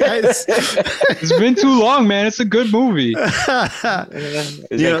It's been too long, man. It's a good movie.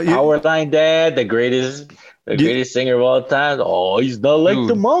 Powerline Dad, the greatest singer of all time. Oh, he's not like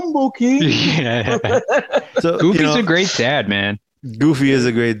the Mambo King. Yeah. So, Goofy's a great dad, man. Goofy is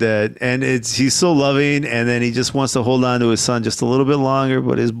a great dad, and he's so loving, and then he just wants to hold on to his son just a little bit longer,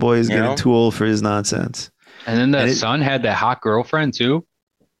 but his boy is getting too old for his nonsense. And then the son had that hot girlfriend too.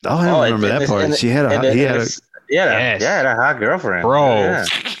 Oh, I don't remember that part. He had a hot girlfriend, bro. Yeah.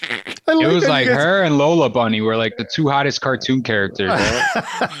 It was like her and Lola Bunny were like the 2 hottest cartoon characters.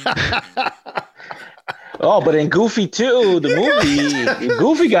 Oh, but in Goofy 2, the movie,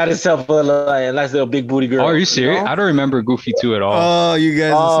 Goofy got himself a nice little big booty girl. Oh, are you serious? You know? I don't remember Goofy 2 at all. Oh, you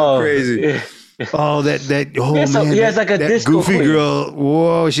guys are so crazy. Oh, he has like a disco Goofy queen. Girl.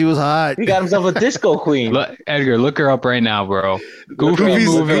 Whoa, she was hot. He got himself a disco queen. Edgar, look her up right now, bro. Goofy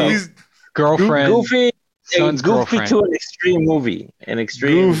movie, girlfriend. Goofy girlfriend. to an extreme movie.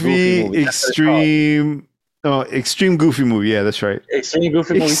 Extreme movie. Extreme Goofy movie. Yeah, that's right. Extreme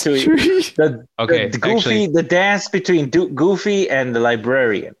Goofy movie too. The dance between Goofy and the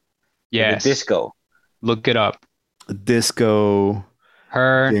librarian. Yes. The disco. Look it up. Disco.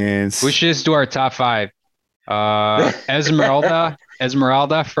 Her dance. We should just do our top 5. Esmeralda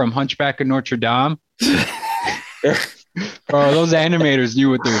from Hunchback of Notre Dame. Bro, those animators knew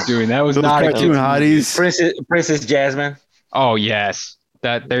what they were doing. That was those not cartoon hotties. Princess Jasmine. Oh yes.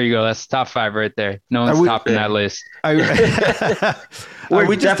 There you go. That's top 5 right there. No one's topping that list. Are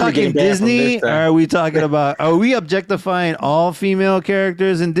we just talking Disney? Or are we talking about? Are we objectifying all female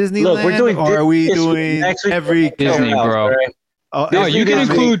characters in Disneyland? Look, we're doing or are we doing every Disney, bro? Right? No, you can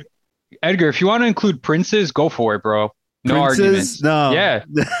include Edgar if you want to include princes. Go for it, bro. No arguments. No. Yeah.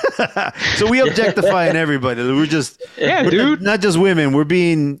 So we objectifying everybody. We're just dude. Not just women. We're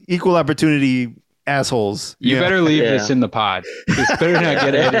being equal opportunity assholes. You better leave this in the pod. This better not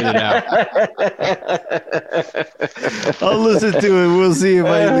get edited out. I'll listen to it. We'll see if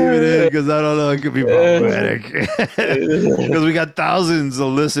I leave it in because I don't know. It could be problematic because we got thousands of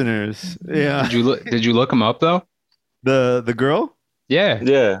listeners. Yeah. Did you look them up though? The girl?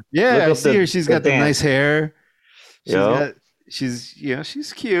 Yeah. I see her. She's got the nice hair.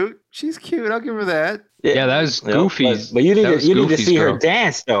 She's cute. She's cute. I'll give her that. Yeah, that was Goofy's. But you need to see her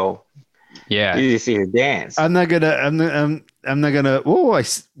dance though. Yeah, you need to see her dance. I'm not gonna. Oh,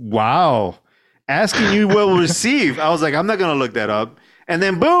 wow! Asking you will receive. I was like, I'm not gonna look that up. And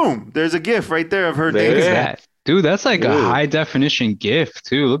then boom, there's a GIF right there of her dancing. That. Dude, that's like a high definition GIF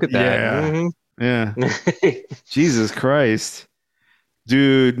too. Look at that. Yeah. Jesus Christ.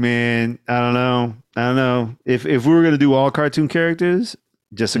 Dude, man, I don't know. If we were gonna do all cartoon characters,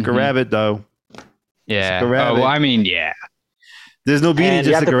 Jessica Rabbit, though. Yeah. Jessica Rabbit. Oh, well, I mean, yeah. There's no beating And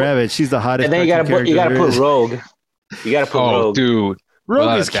you have Jessica to put- Rabbit. She's the hottest. And then you cartoon gotta character there put is. Rogue. You gotta put Oh, Rogue. dude. Rogue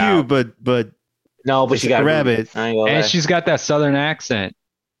Without is a doubt. cute, but No, but she Jessica got Rabbit. I ain't gonna And lie. she's got that southern accent.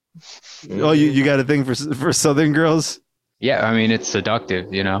 oh, you got a thing for Southern girls. Yeah, I mean, it's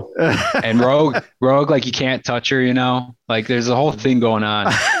seductive, you know. And Rogue, like you can't touch her, you know. Like there's a whole thing going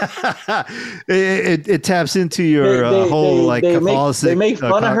on. it taps into your whole like Catholic, they make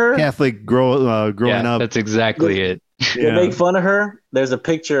fun of her. Catholic growing Yeah, up. that's exactly it. They make fun of her. There's a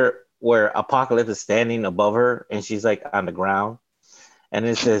picture where Apocalypse is standing above her and she's like on the ground. And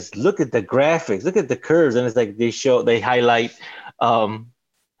it says, look at the graphics, look at the curves. And it's like they highlight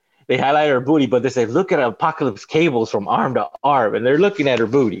her booty, but they say, look at Apocalypse cables from arm to arm, and they're looking at her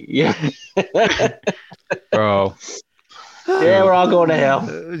booty. Yeah. Bro. Yeah, we're all going to hell.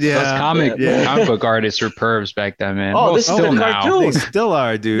 Those comic book artists were pervs back then, man. Oh, Well, this is still the now. cartoon. They still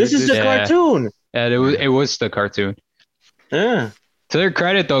are, dude. This is just cartoon. Yeah, it was the cartoon. Yeah. To their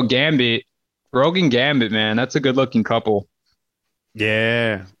credit, though, Rogue and Gambit, man, that's a good looking couple.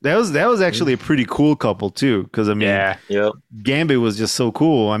 Yeah, that was actually a pretty cool couple too. Because I mean, Yep. Gambit was just so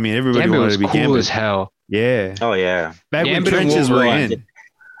cool. I mean, everybody Gambit wanted was to be cool Gambit. as hell. Yeah. Oh yeah. Back Gambit when and trenches were Wolverine. in.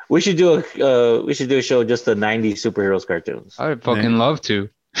 We should do a show just the '90s superheroes cartoons. I would fucking love to.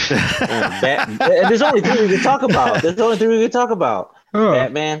 And there's only three we can talk about. Oh.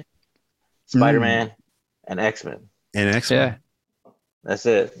 Batman, Spider-Man, and X-Men. And X-Men. Yeah. That's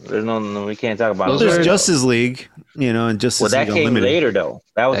it. There's no we can't talk about Those it. There's are- Justice League, and Justice Well, that League came Unlimited. later though.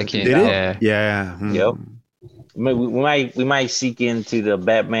 That was That came- Did it? Yeah. Yeah. Yep. We might seek into the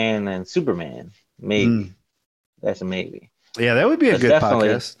Batman and Superman. Maybe that's a maybe. Yeah, that would be a That's good definitely-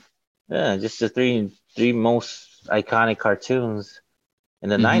 podcast. Yeah, just the three most iconic cartoons in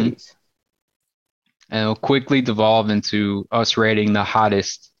the Mhm. '90s. And it'll quickly devolve into us rating the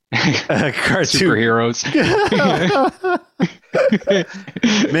hottest Cartoon. superheroes.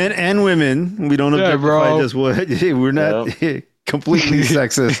 Men and women. We don't Yeah, objectify bro. just what we're not completely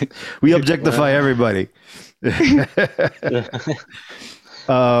sexist. We objectify everybody.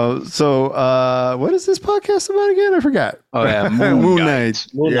 So what is this podcast about again? I forgot. Oh yeah, Moon Knight.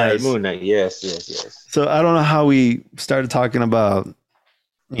 Yes. Moon Knight. Yes. So I don't know how we started talking about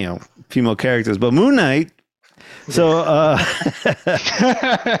female characters, but Moon Knight. So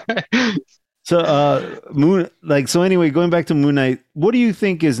so anyway, going back to Moon Knight, what do you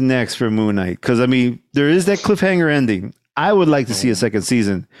think is next for Moon Knight? Because I mean, there is that cliffhanger ending. I would like to see a second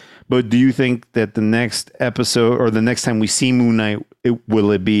season, but do you think that the next episode or the next time we see Moon Knight,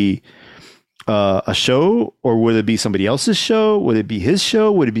 will it be a show, or will it be somebody else's show? Would it be his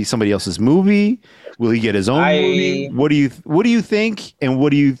show? Would it be somebody else's movie? Will he get his own movie? What do you think, and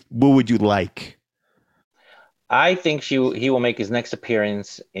what would you like? I think he will make his next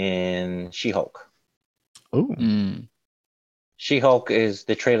appearance in She-Hulk. Oh, Mm. She-Hulk is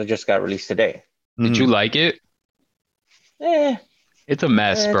the trailer just got released today. Did you like it? Eh, It's a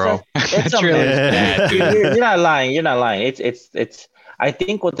mess, It's bro. a- it's That a trailer's mess. bad, dude. you're not lying. You're not lying. It's. I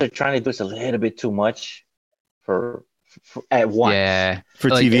think what they're trying to do is a little bit too much for at once. Yeah. for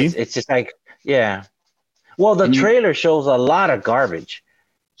Like, TV? It's just like Well, the And you- trailer shows a lot of garbage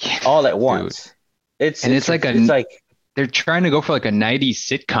all at once. It's like They're trying to go for like a 90s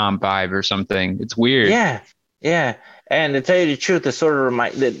sitcom vibe or something. It's weird. yeah. And to tell you the truth, the sort of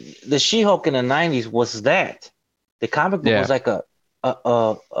remind the She-Hulk in the '90s was that the comic book was like a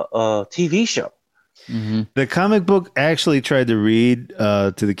TV show. Mm-hmm. The comic book actually tried to read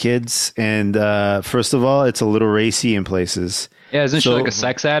to the kids, and first of all, it's a little racy in places. Yeah, isn't she So- like a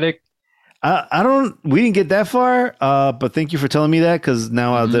sex addict? We didn't get that far, but thank you for telling me that, because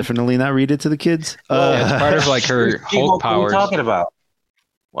now I'll definitely not read it to the kids. Yeah, it's part of like her She-Hulk, Hulk what are we powers. talking about?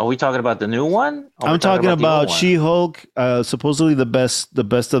 Are we talking about the new one? Or I'm we're talking the about old one? She-Hulk. Supposedly the best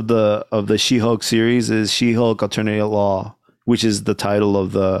of the She-Hulk series is She-Hulk Alternative Law, which is the title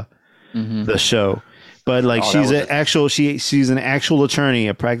of the show. But like she's an actual attorney,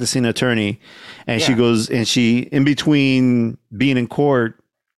 a practicing attorney, and she goes and she in between being in court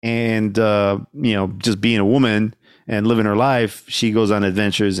and just being a woman and living her life, she goes on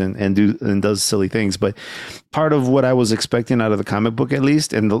adventures and does silly things. But part of what I was expecting out of the comic book, at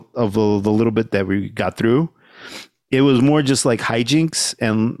least, and of the little bit that we got through, it was more just like hijinks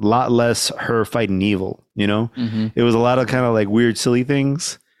and a lot less her fighting evil. It was a lot of kind of like weird, silly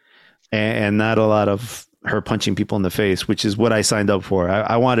things, and not a lot of her punching people in the face, which is what I signed up for.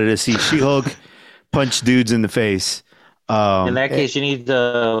 I wanted to see She-Hulk punch dudes in the face. In that case, you need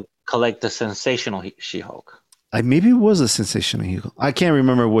to collect the sensational She-Hulk. maybe it was a sensational heel. I can't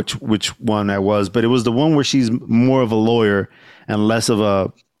remember which one I was, but it was the one where she's more of a lawyer and less of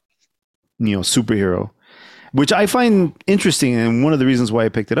a superhero, which I find interesting. And one of the reasons why I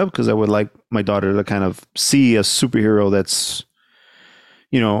picked it up, because I would like my daughter to kind of see a superhero that's,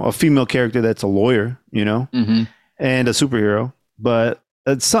 a female character that's a lawyer, Mm-hmm. and a superhero. But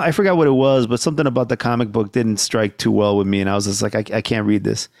I forgot what it was, but something about the comic book didn't strike too well with me, and I was just like, I can't read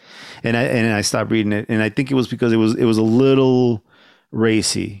this, and I stopped reading it. And I think it was because it was a little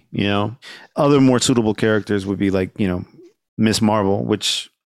racy. Other more suitable characters would be like Miss Marvel,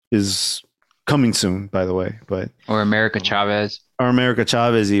 which is coming soon, by the way, or America Chavez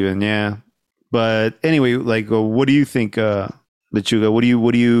even, yeah. But anyway, like, what do you think, Lechuga?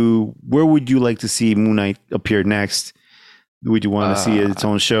 Where would you like to see Moon Knight appear next? Would you want to see its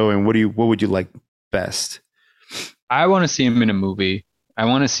own show, and what would you like best? I want to see him in a movie. I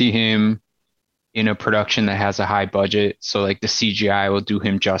want to see him in a production that has a high budget, so like the CGI will do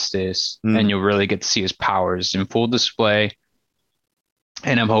him justice, and you'll really get to see his powers in full display.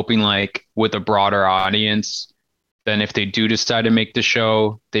 And I'm hoping, like, with a broader audience, then if they do decide to make the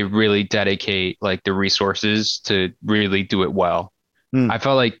show, they really dedicate like the resources to really do it well. I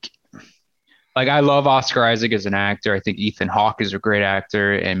felt like I love Oscar Isaac as an actor. I think Ethan Hawke is a great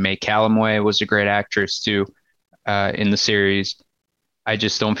actor, and May Calloway was a great actress too in the series. I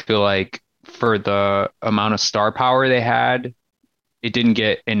just don't feel like for the amount of star power they had, it didn't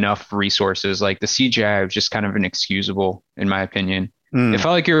get enough resources. Like the CGI was just kind of inexcusable, in my opinion. It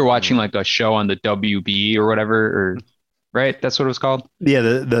felt like you were watching like a show on the WB or whatever, or right? That's what it was called. Yeah,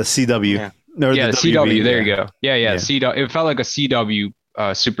 the CW. Yeah, the CW. There you go. Yeah. CW. It felt like a CW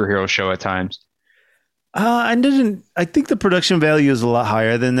superhero show at times. I think the production value is a lot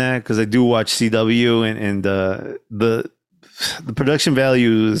higher than that, because I do watch CW, and the production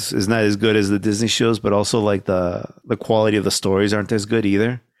value is not as good as the Disney shows, but also like the quality of the stories aren't as good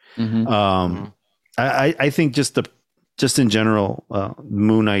either. I think just in general,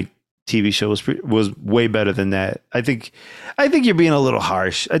 Moon Knight TV show was way better than that. I think you're being a little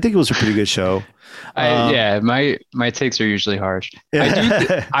harsh. I think it was a pretty good show. My takes are usually harsh.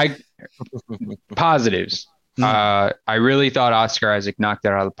 Positives. I really thought Oscar Isaac knocked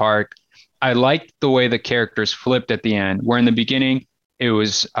it out of the park. I liked the way the characters flipped at the end, where in the beginning it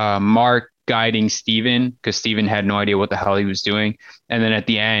was Mark guiding Steven because Steven had no idea what the hell he was doing. And then at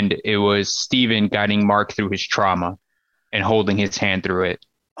the end, it was Steven guiding Mark through his trauma and holding his hand through it.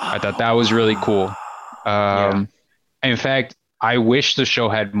 I thought that was really cool. In fact, I wish the show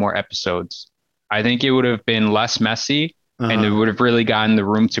had more episodes. I think it would have been less messy, and it would have really gotten the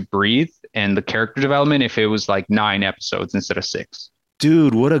room to breathe and the character development if it was like 9 episodes instead of 6.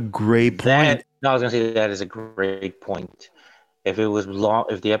 Dude, what a great point. I was gonna say that is a great point. If it was long,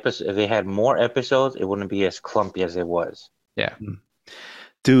 if they had more episodes, it wouldn't be as clumpy as it was. Yeah.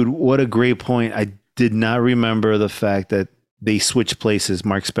 Dude, what a great point. I did not remember the fact that they switched places,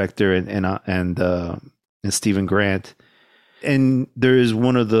 Mark Spector and Stephen Grant. And there is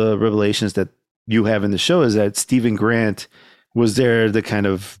one of the revelations that you have in the show is that Stephen Grant was there to kind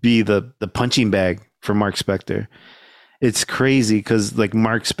of be the punching bag for Mark Spector. It's crazy because like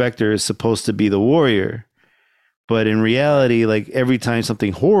Mark Spector is supposed to be the warrior, but in reality, like every time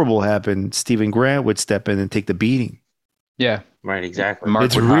something horrible happened, Stephen Grant would step in and take the beating. Yeah, right. Exactly.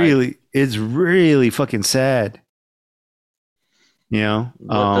 It's really fucking sad.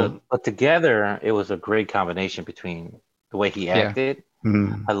 But together, it was a great combination between the way he acted.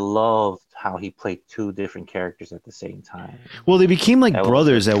 I loved how he played 2 different characters at the same time. Well, they became like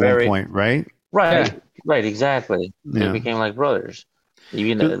brothers at one point, right? Right, exactly. They became like brothers.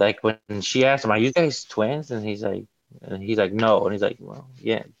 Even like when she asked him, "Are you guys twins?" and he's like, "No," and he's like, "Well,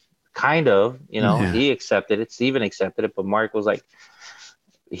 yeah, kind of." He accepted it. Steven accepted it, but Mark was like,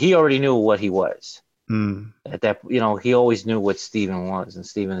 he already knew what he was. At that, he always knew what Steven was, and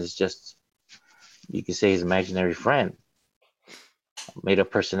Steven is just, you could say, his imaginary friend, made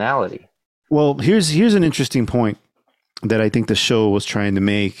up personality. Well, here's an interesting point that I think the show was trying to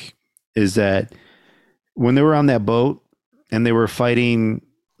make, is that when they were on that boat and they were fighting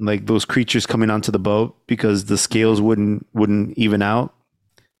like those creatures coming onto the boat because the scales wouldn't even out,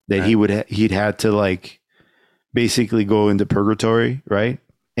 that he'd had to like basically go into purgatory, right?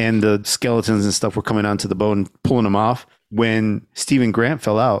 And the skeletons and stuff were coming onto the boat and pulling them off. When Stephen Grant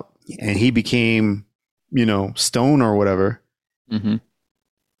fell out and he became, stone or whatever,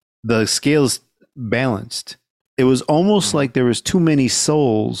 the scales balanced. It was almost like there was too many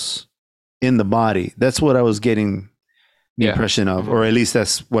souls in the body. That's what I was getting the impression of, or at least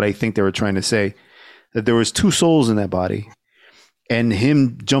that's what I think they were trying to say, that there was 2 souls in that body, and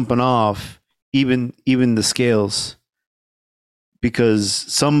him jumping off even the scales, because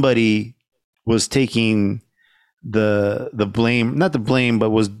somebody was taking the blame, not the blame, but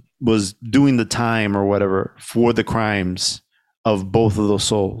was doing the time or whatever for the crimes of both of those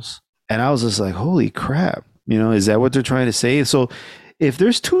souls. And I was just like, holy crap, is that what they're trying to say? So if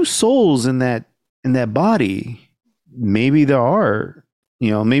there's two souls in that body, maybe there are,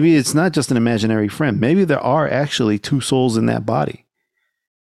 maybe it's not just an imaginary friend. Maybe there are actually two souls in that body.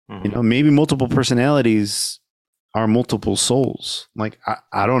 Maybe multiple personalities are multiple souls. Like,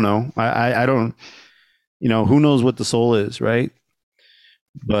 I don't know. I don't, who knows what the soul is, right?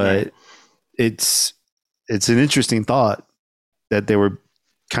 But it's an interesting thought that they were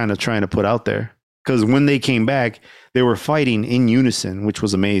kind of trying to put out there. Because when they came back, they were fighting in unison, which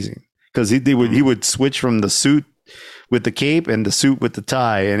was amazing. Because he would switch from the suit with the cape and the suit with the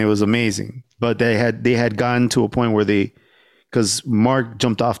tie, and it was amazing. But they had gotten to a point where because Mark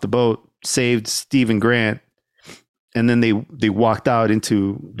jumped off the boat, saved Stephen Grant, and then they walked out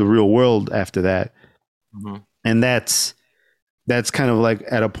into the real world after that. And that's kind of like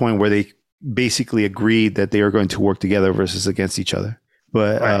at a point where they basically agreed that they are going to work together versus against each other.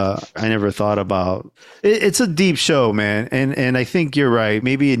 But I never thought about it. It's a deep show, man. And I think you're right.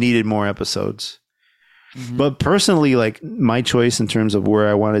 Maybe it needed more episodes. But personally, like, my choice in terms of where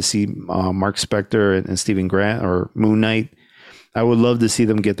I want to see Mark Spector and Stephen Grant or Moon Knight, I would love to see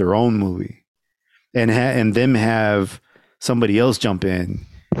them get their own movie and them have somebody else jump in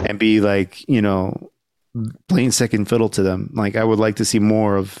and be like, playing second fiddle to them. Like, I would like to see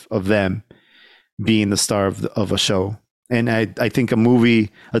more of them being the star of a show. And I think a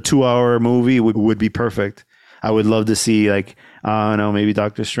 2-hour movie would be perfect. I would love to see, like, I don't know, maybe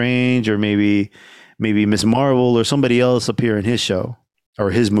Doctor Strange or maybe Miss Marvel or somebody else appear in his show or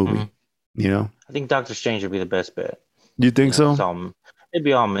his movie. I think Doctor Strange would be the best bet. Do you think so? It'd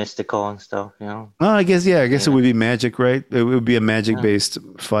be all mystical and stuff, Oh, I guess it would be magic, right? It would be a magic-based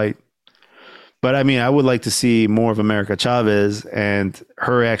fight. But I mean, I would like to see more of America Chavez and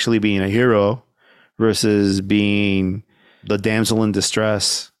her actually being a hero versus being the damsel in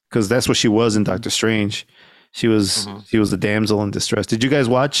distress, because that's what she was in Doctor Strange. She was the damsel in distress. Did you guys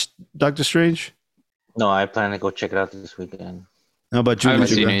watch Doctor Strange? No, I plan to go check it out this weekend. How about you? I haven't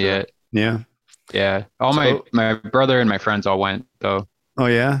seen it yet. Yeah. Yeah. My brother and my friends all went, though. Oh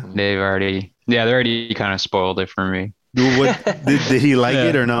yeah? They're already kind of spoiled it for me. What did he like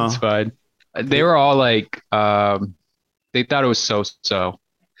it or no? It's fine. They were all like, they thought it was so.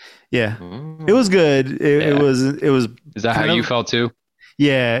 Yeah, it was good. It was. Is that how you felt too?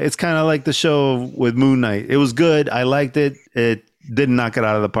 Yeah, it's kind of like the show with Moon Knight. It was good. I liked it. It didn't knock it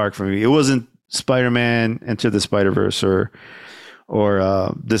out of the park for me. It wasn't Spider-Man Into the Spider-Verse or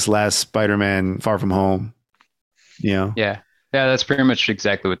this last Spider-Man Far From Home. Yeah, that's pretty much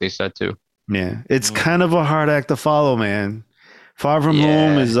exactly what they said too. Yeah, it's kind of a hard act to follow, man. Far From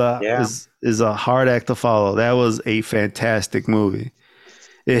Home is a hard act to follow. That was a fantastic movie.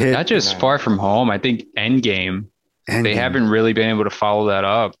 Not just Far From Home. I think Endgame. They haven't really been able to follow that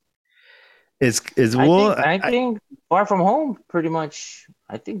up. I think Far From Home pretty much.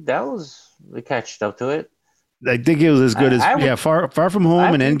 I think that was we catched up to it. I think it was as good as Far From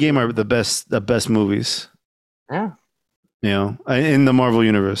Home and Endgame are the best movies. Yeah. In the Marvel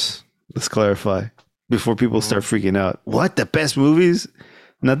universe. Let's clarify before people start freaking out. What, the best movies?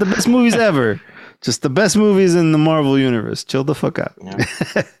 Not the best movies ever. Just the best movies in the Marvel universe. Chill the fuck out. Yeah.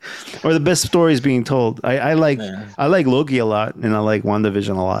 Or the best stories being told. I like Loki a lot, and I like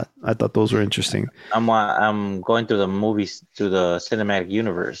WandaVision a lot. I thought those were interesting. I'm going through the movies, through the cinematic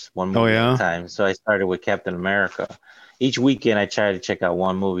universe, one movie at a time. So I started with Captain America. Each weekend I try to check out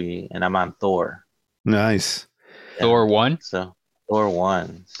one movie, and I'm on Thor. Nice. Yeah. Thor 1? So Thor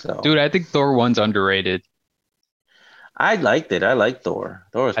 1. So dude, I think Thor 1's underrated. I liked it. I like Thor.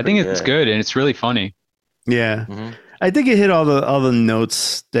 I think it's good and it's really funny. Yeah. I think it hit all the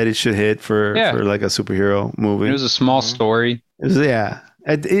notes that it should hit for like a superhero movie. It was a small story. It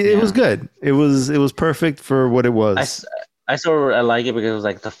was good. It was perfect for what it was. I like it because it was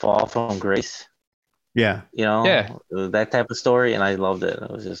like the fall from grace. Yeah. That type of story, and I loved it.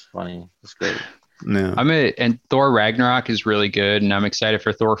 It was just funny. It's great. No. And Thor Ragnarok is really good, and I'm excited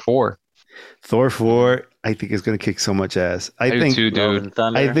for Thor 4. Thor 4, I think is going to kick so much ass. I think too, dude.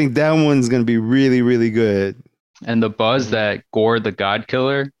 I think that one's going to be really, really good. And the buzz that Gore the God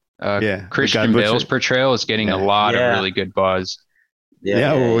Killer, Christian Bale's portrayal is getting a lot of really good buzz.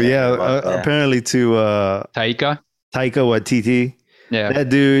 Apparently to Taika Waititi. Yeah, that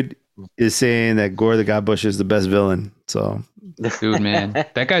dude is saying that Gore the God Butcher is the best villain. So, dude, man,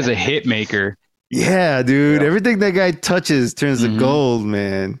 that guy's a hit maker. Yeah, dude. Everything that guy touches turns to gold,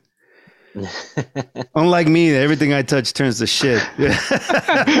 man. Unlike me, everything I touch turns to shit.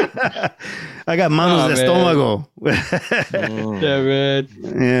 I got manos de estómago. Yeah, man.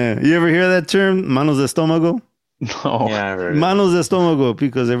 Yeah. You ever hear that term? Manos de estómago? No. Yeah, I heard it. Manos de estómago,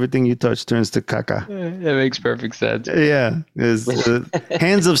 because everything you touch turns to caca. That makes perfect sense. Yeah. It's,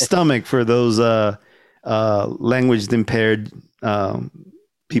 hands of stomach for those language impaired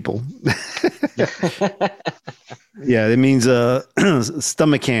people. Yeah, it means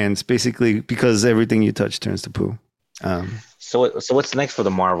stomach hands, basically, because everything you touch turns to poo. So what's next for the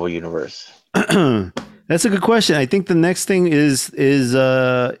Marvel universe? That's a good question. I think the next thing is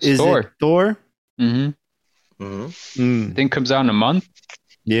Thor. It Thor? Mm-hmm. Mm-hmm. I think comes out in a month.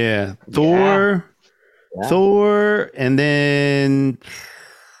 Yeah, Thor. Yeah. Thor, and then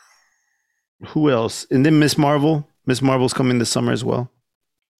who else? And then Miss Marvel. Miss Marvel's coming this summer as well.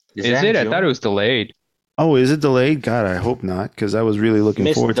 Is it? I thought it was delayed. Oh, is it delayed? God, I hope not, because I was really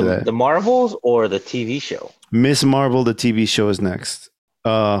looking forward to that. The Marvels or the TV show? Miss Marvel, the TV show, is next.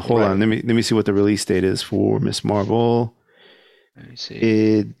 Hold on, let me see what the release date is for Miss Marvel. Let me see.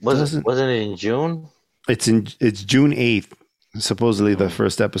 It Wasn't it in June? It's June 8th. Supposedly the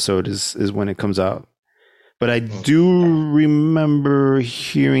first episode is when it comes out. But I do remember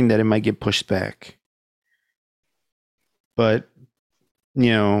hearing that it might get pushed back. But, you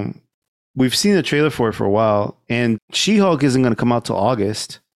know, we've seen the trailer for it for a while, and She-Hulk isn't going to come out till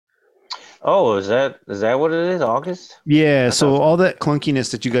August. Oh, is that what it is? August? Yeah, so all that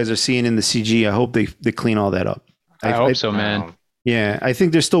clunkiness that you guys are seeing in the CG, I hope they clean all that up. I hope so, man. Yeah, I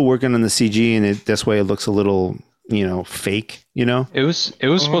think they're still working on the CG, and that's why it looks a little, fake, It was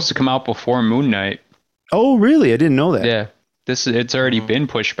supposed to come out before Moon Knight. Oh, really? I didn't know that. Yeah. It's already been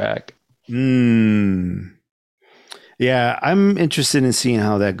pushed back. Yeah, I'm interested in seeing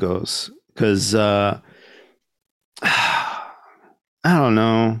how that goes, because I don't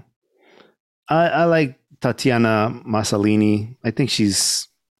know. I like Tatiana Maslany. I think she's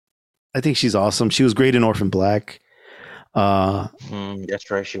awesome. She was great in Orphan Black.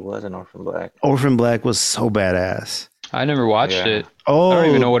 That's right. She was in Orphan Black. Orphan Black was so badass. I never watched it. Oh, I don't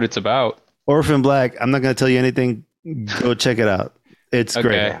even know what it's about. Orphan Black. I'm not going to tell you anything. Go check it out. It's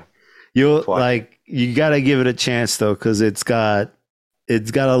great. You got to give it a chance though, because it's got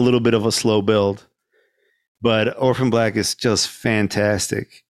a little bit of a slow build, but Orphan Black is just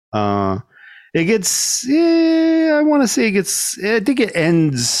fantastic. It gets, I want to say I think it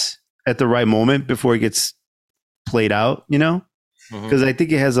ends at the right moment before it gets played out, because I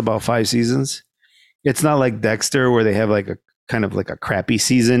think it has about 5 seasons. It's not like Dexter where they have like a kind of like a crappy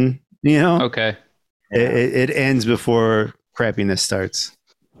season, Okay. It ends before crappiness starts.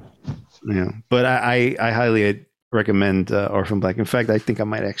 But I highly recommend Orphan Black. In fact, I think I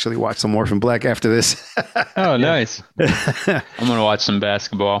might actually watch some Orphan Black after this. Oh, nice. I'm gonna watch some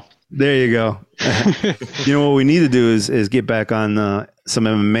basketball. There you go. What we need to do is get back on some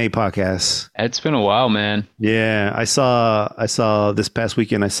MMA podcasts. It's been a while, man. Yeah, I saw this past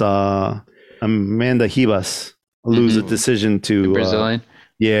weekend. I saw Amanda Ribas lose a decision to the Brazilian.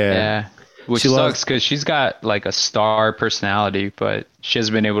 Yeah. Which sucks because she's got like a star personality, but she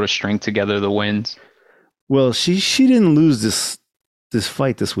hasn't been able to string together the wins. Well, she didn't lose this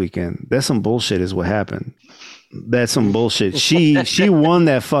fight this weekend. That's some bullshit is what happened. That's some bullshit. She won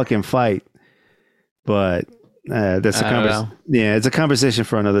that fucking fight. But that's it's a conversation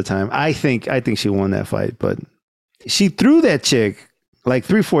for another time. I think she won that fight, but she threw that chick like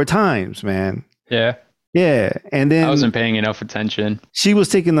 3-4 times, man. Yeah. Yeah, and then I wasn't paying enough attention. She was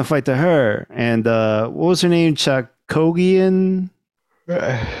taking the fight to her, and what was her name? Chakogian?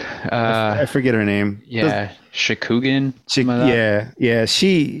 I forget her name. Yeah, Shakugan. Yeah.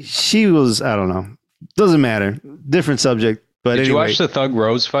 She was. I don't know. Doesn't matter. Different subject. But did anyway, you watch the Thug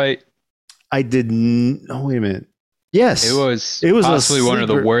Rose fight? I didn't. Oh, wait a minute. Yes, it was possibly one of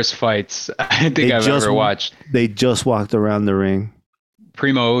the worst fights I think I've ever watched. They just walked around the ring.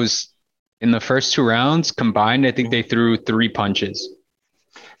 Primo was. In the first 2 rounds combined, I think they threw 3 punches.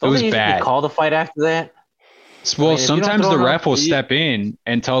 It was bad. Call the fight after that. Well, sometimes the ref will step in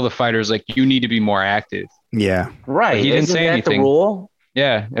and tell the fighters like, "You need to be more active." Yeah, right. But he didn't say anything. The rule?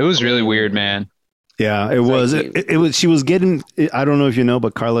 Yeah, it was really weird, man. Yeah, it was. It was. She was getting. I don't know if you know,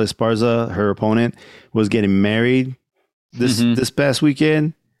 but Carla Esparza, her opponent, was getting married this past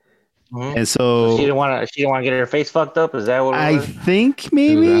weekend. And so she didn't want to get her face fucked up. Is that what it was? I think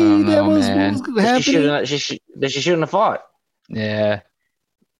maybe that was what was happening. She shouldn't have fought. Yeah,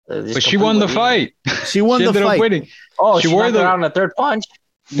 but she won the fight. She won the fight. Winning. Oh, she knocked her out in the third punch.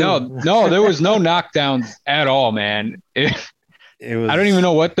 No, there was no knockdowns at all, man. It was, I don't even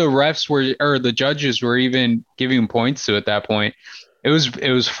know what the refs were or the judges were even giving points to at that point. It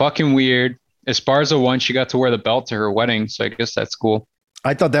was fucking weird. Esparza won. She got to wear the belt to her wedding, so I guess that's cool.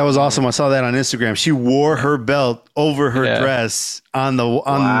 I thought that was awesome. I saw that on Instagram. She wore her belt over her dress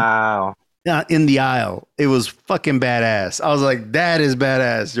Wow. in the aisle. It was fucking badass. I was like, that is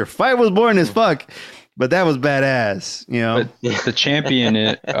badass. Your fight was boring as fuck, but that was badass. You know, but the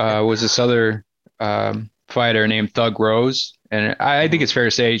champion was this other fighter named Thug Rose, and I think it's fair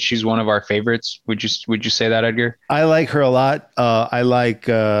to say she's one of our favorites. Would you say that, Edgar? I like her a lot. I like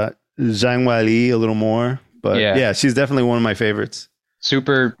Zhang Weili a little more, but yeah, she's definitely one of my favorites.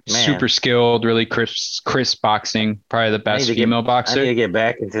 Super skilled, really crisp boxing. Probably the best female boxer. I need to get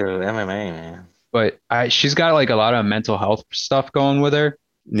back into MMA, man. But she's got like a lot of mental health stuff going with her.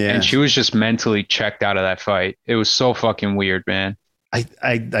 Yeah, and she was just mentally checked out of that fight. It was so fucking weird, man. I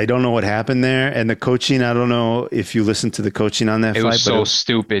don't know what happened there, and the coaching. I don't know if you listened to the coaching on that fight. It was so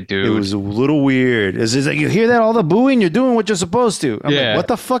stupid, dude. It was a little weird. It's like you hear that all the booing, you're doing what you're supposed to. I'm like, what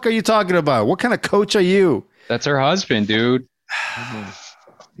the fuck are you talking about? What kind of coach are you? That's her husband, dude.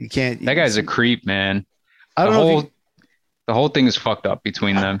 You can't. That guy's a creep, man. I don't know. The whole thing is fucked up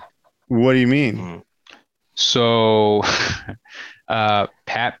between them. What do you mean? So,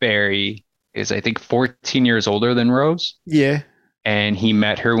 Pat Barry is, I think, 14 years older than Rose. Yeah. And he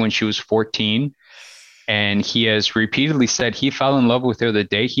met her when she was 14. And he has repeatedly said he fell in love with her the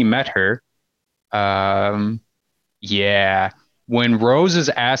day he met her. Yeah. When Rose is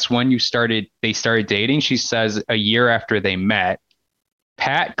asked when they started dating, she says a year after they met.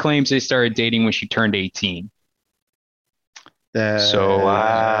 Pat claims they started dating when she turned 18.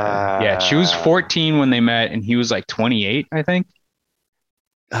 Yeah, she was 14 when they met, and he was like 28, I think.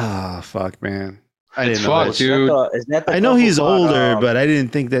 Oh, fuck, man. I didn't know that. Dude. I know he's older, but I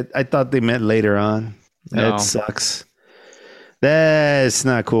didn't think that. I thought they met later on. That sucks. That's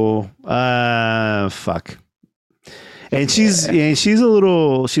not cool. Fuck. And she's a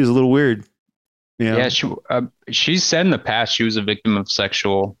little weird. Yeah, she said in the past she was a victim of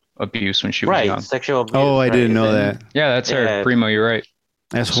sexual abuse when she was young. Sexual abuse. Oh, I didn't know that. Yeah, that's her. Primo, you're right.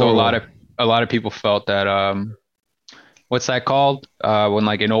 That's horrible. So a lot of people felt that what's that called? When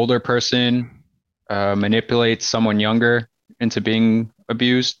like an older person manipulates someone younger into being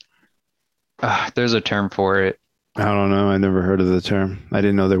abused. There's a term for it. I don't know. I never heard of the term. I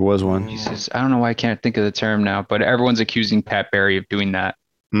didn't know there was one. Jesus, I don't know why I can't think of the term now, but everyone's accusing Pat Barry of doing that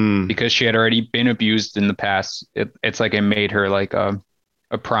because she had already been abused in the past. It's like it made her like a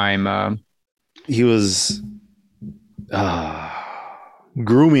prime. He was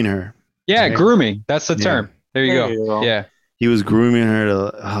grooming her. Yeah, grooming. That's the term. There you go. Yeah. He was grooming her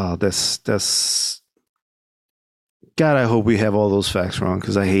to. That's. God, I hope we have all those facts wrong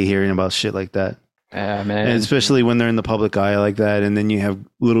because I hate hearing about shit like that. Yeah, man. And especially when they're in the public eye like that, and then you have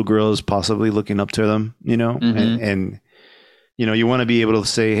little girls possibly looking up to them, and you want to be able to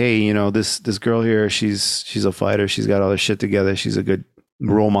say, hey, this girl here, she's a fighter, she's got all her shit together, she's a good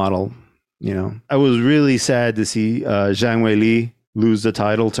role model. I was really sad to see Zhang Weili lose the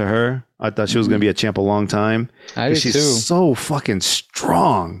title to her. I thought she was going to be a champ a long time. I did she's too. So fucking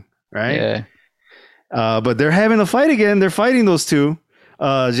strong, right? Yeah. But they're having a fight again. They're fighting those two.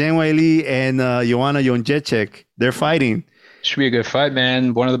 Zhang Weili and Joanna Jędrzejczyk, they're fighting. Should be a good fight,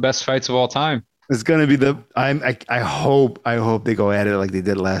 man. One of the best fights of all time. It's gonna be I hope they go at it like they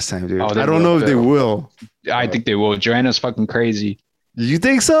did last time, dude. I don't know if they will. I think they will. Joanna's fucking crazy. You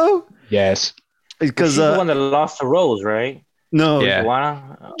think so? Yes. Because she's the one that lost to Rose, right? No. Yeah.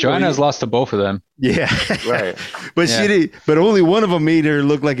 Joanna's lost to both of them. Yeah. Right. But she did. But only one of them made her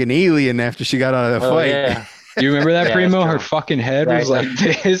look like an alien after she got out of the fight. Yeah. Do you remember that, Primo? Her fucking head was like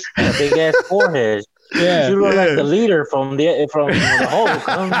this. A big ass forehead. Yeah. She looked like the leader from the Hulk.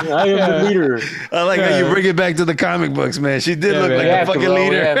 I am the leader. I like how you bring it back to the comic books, man. She did look like a fucking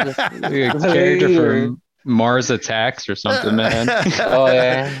leader. Like a character from Mars Attacks or something, man. Oh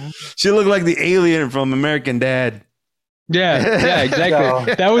yeah. She looked like the alien from American Dad. Yeah,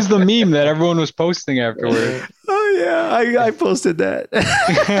 exactly. That was the meme that everyone was posting afterward. Oh yeah, I posted that.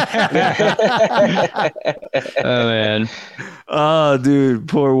 Oh man. Oh dude,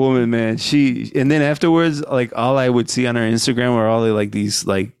 poor woman, man. And then afterwards, like all I would see on her Instagram were all like these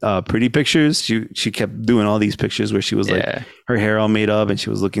like pretty pictures. She kept doing all these pictures where she was like her hair all made up and she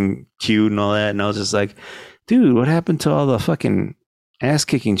was looking cute and all that. And I was just like, dude, what happened to all the fucking ass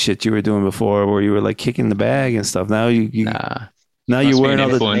kicking shit you were doing before where you were like kicking the bag and stuff? Now you're wearing all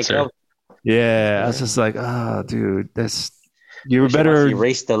the I was just like, oh dude, you were better. She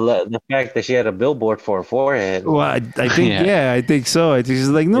erased the fact that she had a billboard for her forehead. Well, I think I think so. I think she's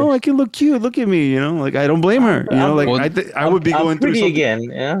like, no, I can look cute. Look at me, like I don't blame her. I would be going through something again.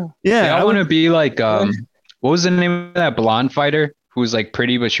 Yeah. Yeah. I want to be like what was the name of that blonde fighter who was like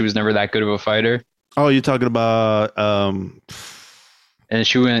pretty, but she was never that good of a fighter. Oh, you're talking about And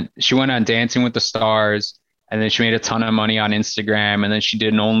she went on Dancing with the Stars, and then she made a ton of money on Instagram, and then she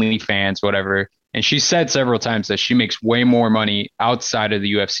did an OnlyFans, whatever. And she said several times that she makes way more money outside of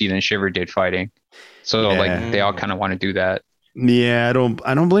the UFC than she ever did fighting. So like they all kind of want to do that. Yeah, I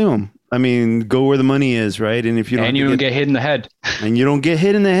don't blame them. I mean, go where the money is, right? And if you don't get hit in the head, and you don't get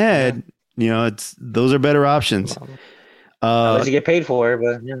hit in the head, you know, those are better options. Unless you get paid for it,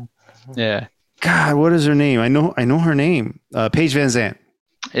 but yeah. God, what is her name? I know her name. Paige Van Zandt.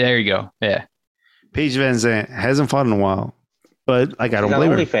 There you go. Yeah. Paige Van Zandt hasn't fought in a while, but like, I don't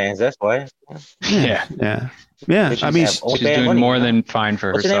blame her. OnlyFans, that's why. Yeah. I mean, she's doing more than fine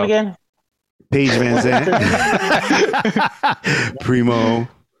for What's herself. What's your name again? Paige Van Zandt. Primo.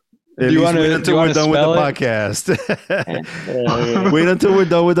 Wait until we're done with the podcast. Wait until we're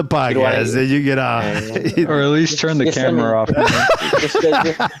done with the podcast, then you get off. Or at least turn the camera off.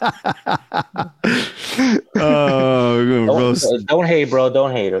 Don't hate, bro.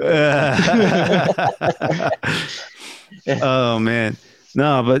 Don't hate. Oh, man.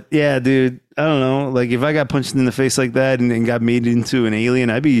 No, but yeah, dude, I don't know. Like, if I got punched in the face like that and got made into an alien,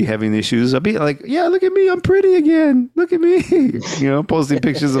 I'd be having issues. I'd be like, yeah, look at me. I'm pretty again. Look at me. You know, posting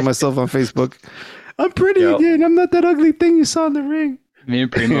pictures of myself on Facebook. I'm pretty again. I'm not that ugly thing you saw in the ring. Me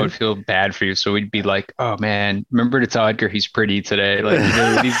and Primo would feel bad for you. So we'd be like, oh, man, remember to tell Edgar he's pretty today. Like, he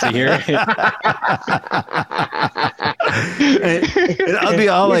really needs to hear it. And I'll be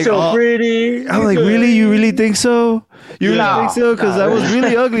all like, so pretty. I'm like, really? You really think so? You really think so? Because I was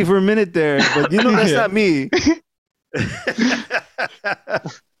really ugly for a minute there. But you know, that's not me.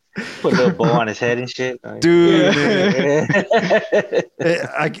 Put a little bow on his head and shit. Dude,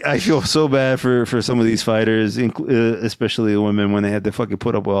 I feel so bad for some of these fighters, especially the women, when they had to fucking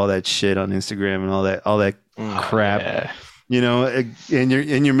put up with all that shit on Instagram and all that crap. Yeah. You know, and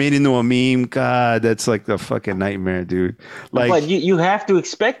you're made into a meme. God, that's like the fucking nightmare, dude. Like, but you have to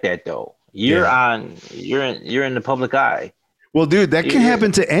expect that though. You're in the public eye. Well, dude, that can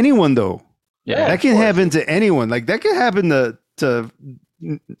happen to anyone though. Yeah, that can happen to anyone. Like, that can happen to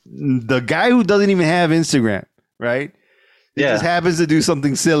the guy who doesn't even have Instagram, right? He just happens to do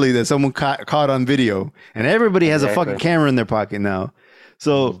something silly that someone caught on video, and everybody has a fucking camera in their pocket now.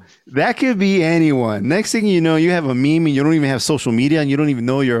 So that could be anyone. Next thing you know, you have a meme and you don't even have social media and you don't even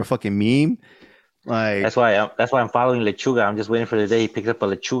know you're a fucking meme. Like, that's why I'm following Lechuga. I'm just waiting for the day he picks up a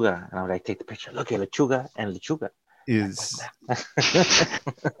Lechuga and I'm like, take the picture. Look at Lechuga and Lechuga.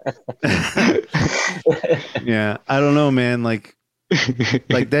 Yeah, I don't know, man. Like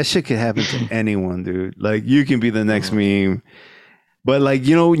that shit could happen to anyone, dude. Like, you can be the next meme. But like,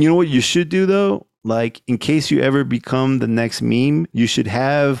 you know what you should do though? Like, in case you ever become the next meme, you should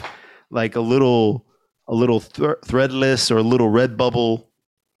have like a little Threadless or a little Redbubble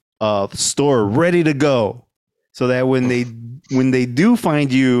store ready to go, so that when they do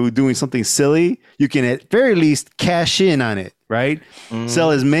find you doing something silly, you can at very least cash in on it, right?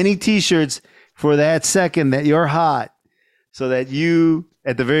 Sell as many t-shirts for that second that you're hot, so that you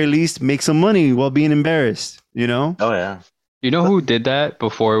at the very least make some money while being embarrassed, you know? Oh yeah. You know who did that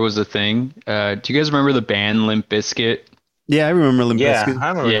before it was a thing? Do you guys remember the band Limp Bizkit? Yeah, I remember Limp Bizkit. I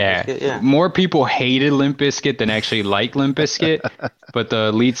remember Limp Bizkit, yeah. More people hated Limp Bizkit than actually liked Limp Bizkit. But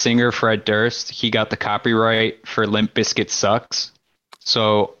the lead singer, Fred Durst, he got the copyright for Limp Bizkit Sucks.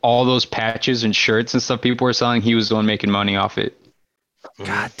 So all those patches and shirts and stuff people were selling, he was the one making money off it.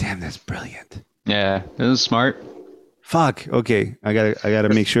 God damn, that's brilliant. Yeah, it was smart. Fuck. Okay, I gotta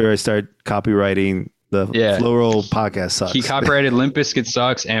make sure I start copywriting the Floral Podcast Sucks. He copyrighted Limp Bizkit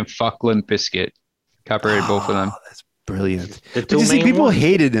Sucks and Fuck Limp Bizkit. Copyrighted both of them. That's brilliant. But you see, people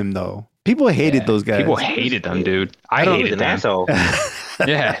hated him though. People hated those guys. People hated them, dude. I hated them. Asshole.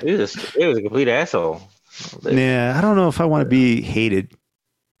 Yeah, it was a complete asshole. Yeah, I don't know if I want to be hated.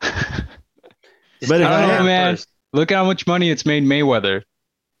 But I don't know, man. Look how much money it's made Mayweather.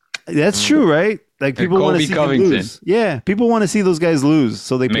 That's true, right? Like, people want to see Covington. them lose. Yeah, people want to see those guys lose,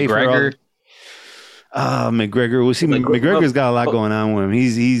 so they pay for all. McGregor. We'll see. McGregor's got a lot going on with him.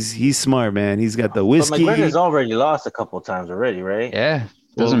 He's smart, man. He's got the whiskey. But McGregor's already lost a couple of times already, right? Yeah,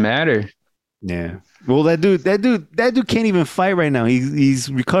 doesn't matter. Yeah. Well, that dude can't even fight right now.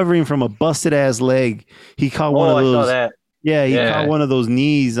 He's recovering from a busted ass leg. He caught one of those. I saw that. Yeah, he caught one of those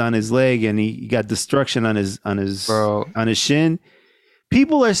knees on his leg, and he got destruction on his shin.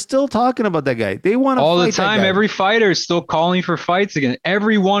 People are still talking about that guy. They want to all the time. Every fighter is still calling for fights again.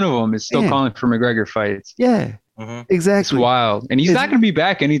 Every one of them is still calling for McGregor fights. Yeah, exactly. It's wild, and he's not going to be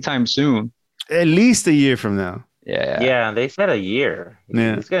back anytime soon. At least a year from now. Yeah. Yeah, they said a year.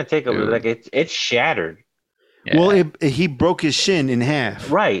 Yeah. It's going to take a little. Like it's shattered. Yeah. Well, he broke his shin in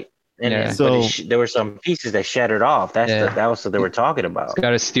half. Right. And Yeah. So- there were some pieces that shattered off. That was what they were talking about. It's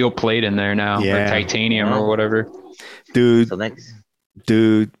got a steel plate in there now, Yeah. or titanium or whatever. Dude, So next,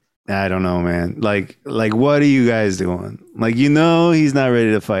 I don't know, man. Like, what are you guys doing? Like, he's not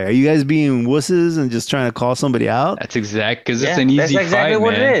ready to fight. Are you guys being wusses and just trying to call somebody out? That's exact because it's an easy that's exactly fight,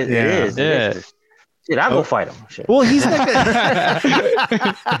 what man. it is. Yeah. It is. Yeah. It is. Shit, I'll go fight him. Shit. Well, he's not gonna...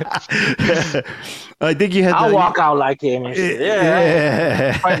 I think you had I'll walk out like him and shit.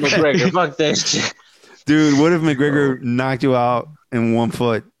 Yeah. Fight McGregor. Fuck that shit. Dude, what if McGregor knocked you out in 1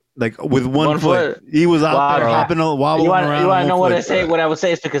 foot? Like, with one foot. He was out there hopping, wobbling around. You want to know what I say? What I would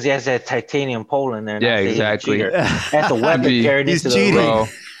say is because he has that titanium pole in there. Yeah, exactly. That's a weapon carried He's into cheating. the Bro, ring.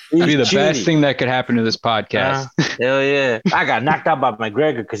 it'd be the best thing that could happen to this podcast. Hell yeah. I got knocked out by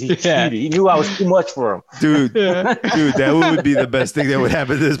McGregor because he cheated. He knew I was too much for him. Dude, that would be the best thing that would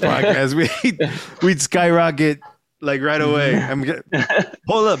happen to this podcast. We'd skyrocket like right away.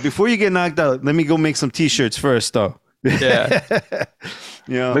 Hold up, before you get knocked out, let me go make some t-shirts first, though. Yeah.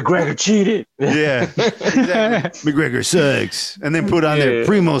 McGregor cheated. Yeah, exactly. McGregor sucks, and then put on there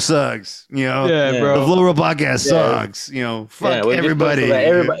Primo sucks. Yeah, bro. The Flow Roll Podcast sucks. Fuck everybody.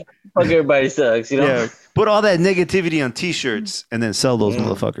 Fuck everybody sucks. Yeah, put all that negativity on t-shirts and then sell those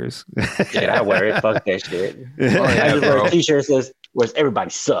motherfuckers. Yeah, I wear it. Fuck that shit. Oh, yeah, I just wear bro. a t-shirt that says "Where everybody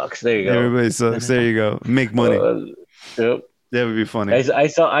sucks." There you go. Everybody sucks. There you go. Make money. Yep. That would be funny. I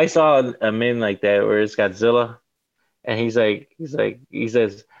saw a meme like that where it's Godzilla, and he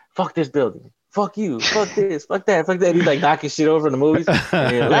says, "Fuck this building, fuck you, fuck this, fuck that, fuck that." He's like knocking shit over in the movies.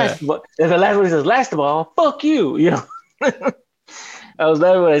 And the last one he says, "Last of all, fuck you." I was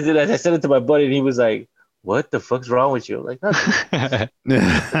laughing when I did that. I said it to my buddy, and he was like, "What the fuck's wrong with you?" I'm like, nothing.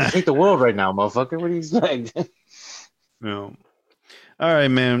 I hate the world right now, motherfucker. What do you expect? No. All right,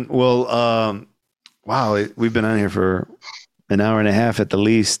 man. Well, wow, we've been on here for an hour and a half at the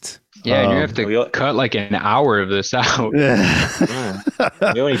least. Yeah, and you have to cut like an hour of this out. Yeah.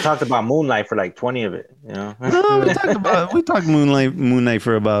 We only talked about Moonlight for like 20 of it. No, we talked Moon Knight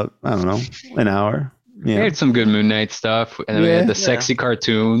for about, I don't know, an hour. We had some good Moon Knight stuff, and then we had the sexy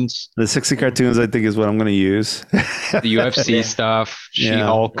cartoons. The sexy cartoons, I think, is what I'm going to use. The UFC stuff,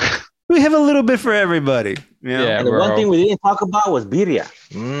 She-Hulk. We have a little bit for everybody. Yeah, and the one thing we didn't talk about was birria.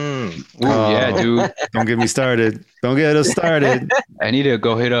 Yeah, dude. Don't get me started. Don't get us started. I need to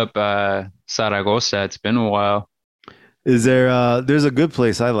go hit up Zaragoza. It's been a while. Is there? There's a good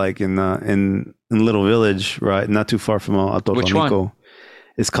place I like in Little Village, right? Not too far from Atotonilco. Which one?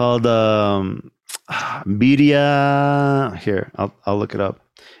 It's called Birria. Here, I'll look it up.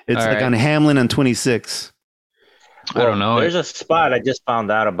 It's like on Hamlin and 26. I don't know. There's a spot I just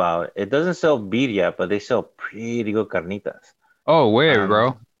found out about. It doesn't sell birria, but they sell pretty good carnitas. Oh, where,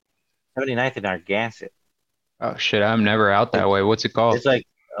 bro? 79th and Narragansett. Oh shit, I'm never out that way. What's it called? It's like,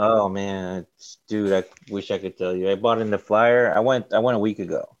 oh man, dude, I wish I could tell you. I bought it in the flyer. I went a week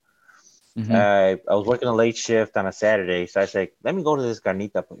ago. Mm-hmm. I was working a late shift on a Saturday, so I said, let me go to this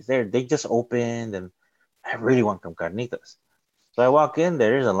carnita place. They just opened, and I really want some carnitas. So I walk in there.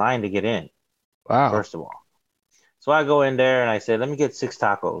 There's a line to get in. Wow. First of all, so I go in there and I said, let me get 6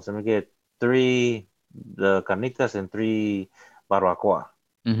 tacos. Let me get 3 the carnitas and 3 barbacoa.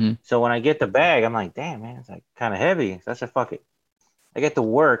 Mm-hmm. So when I get the bag, I'm like, damn, man, it's like kind of heavy. So I said, fuck it. I get to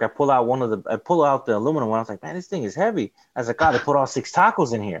work. I pull out the aluminum one. I was like, man, this thing is heavy. I was like, God, they put all 6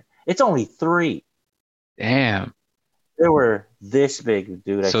 tacos in here. It's only 3. Damn. They were this big,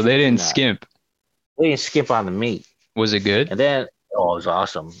 dude. So they didn't skimp. They didn't skimp on the meat. Was it good? And then, it was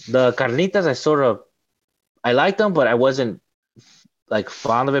awesome. The carnitas, I liked them, but I wasn't like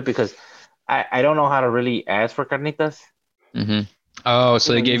fond of it because I don't know how to really ask for carnitas. Mm-hmm. Oh,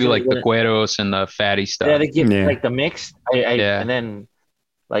 so they gave you like the cueros and the fatty stuff. Yeah, they give like the mix. And then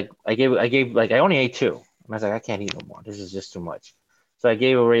like I only ate 2. And I was like, I can't eat no more. This is just too much. So I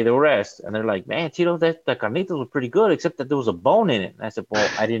gave away the rest. And they're like, man, Tito, the carnitas were pretty good, except that there was a bone in it. And I said, well,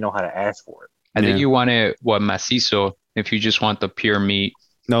 I didn't know how to ask for it. I think you want it macizo if you just want the pure meat.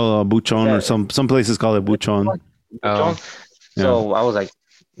 No, buchon or some places call it buchon. Oh. So I was like,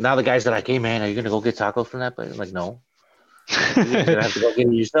 now the guy's like, hey man, are you gonna go get tacos from that place? I'm like, no. You're gonna have to go get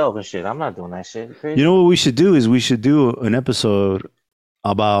it yourself and shit. I'm not doing that shit. Crazy. You know what we should do is we should do an episode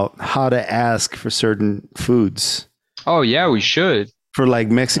about how to ask for certain foods. Oh yeah, we should. For like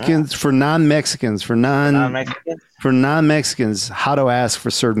Mexicans, for non-Mexicans, for non-Mexicans, how to ask for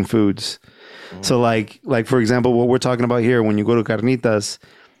certain foods. Mm-hmm. So like for example, what we're talking about here, when you go to carnitas,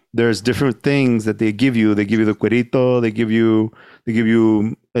 there's different things that they give you. They give you the cuerito, they give you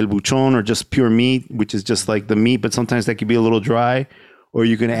el buchon, or just pure meat, which is just like the meat, but sometimes that could be a little dry. Or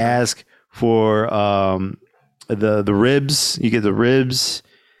you can ask for the ribs. You get the ribs.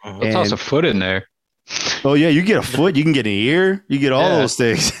 Let's toss a foot in there. Oh yeah, you get a foot. You can get an ear. You get all those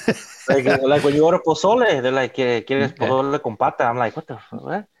things. like when you order pozole, they're like, "Quieres pozole con pata?" I'm like, "What the fuck?"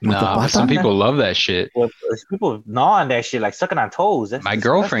 What? No, but some people love that shit. Well, people gnaw on that shit, like sucking on toes. My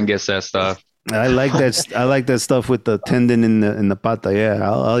girlfriend gets that stuff. I like that. I like that stuff with the tendon in the pata. Yeah,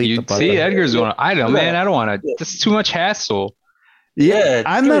 I'll eat the pata. See, Edgar's going. I don't want to. This is too much hassle. Yeah,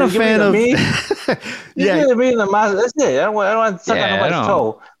 I'm not a fan of. Yeah, me in the mouth. That's it. I don't want to suck on nobody's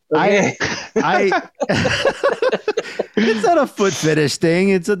toe. Okay. It's not a foot fetish thing.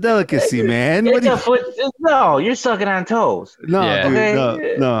 It's a delicacy, man. No, you're sucking on toes. No,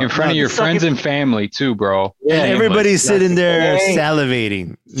 dude, no. In front of your friends and family too, bro. Yeah, and everybody's sitting there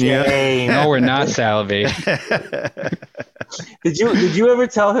salivating. Yeah. No, we're not salivating. Did you ever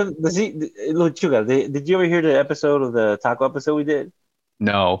tell him? Did you ever hear the episode of the taco episode we did?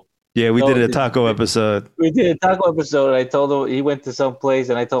 No. Yeah, we did a taco episode. We did a taco episode. And I told him he went to some place,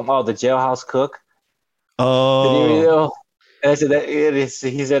 and I told him, "Oh, the jailhouse cook." Oh. And I said that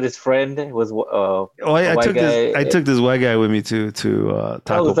he said his friend was. I took this white guy with me to taco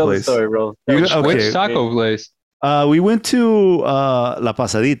tell place. The story, bro. Which taco place? We went to La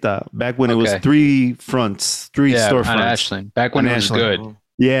Pasadita back when it was three storefronts. On Ashland. Back when it was good.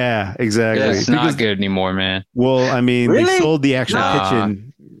 Yeah, exactly. Yeah, it's not good anymore, man. Well, I mean, they sold the actual kitchen.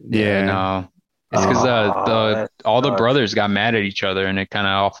 Yeah, no. It's because all the brothers got mad at each other and it kind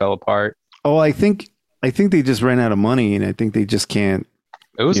of all fell apart. Oh, I think they just ran out of money, and I think they just can't.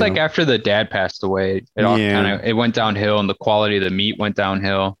 It was like after the dad passed away, it all it went downhill, and the quality of the meat went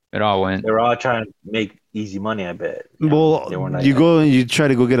downhill. It all went. They were all trying to make easy money, I bet. Well, you go and you try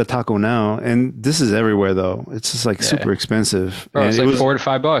to go get a taco now, and this is everywhere though. It's just like super expensive. Bro, it's like $4 to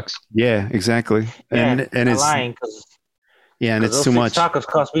 $5. Yeah, exactly. And it's lying and it's too much. Tacos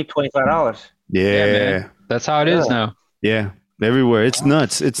cost me $25. Yeah, man. That's how it is now. Yeah, everywhere. It's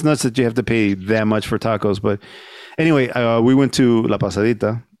nuts. It's nuts that you have to pay that much for tacos. But anyway, we went to La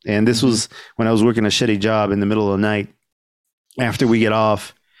Pasadita, and this was when I was working a shitty job in the middle of the night. After we get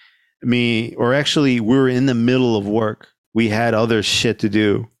off, we were in the middle of work. We had other shit to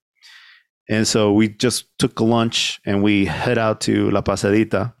do. And so we just took a lunch and we head out to La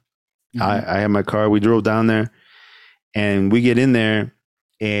Pasadita. I had my car. We drove down there and we get in there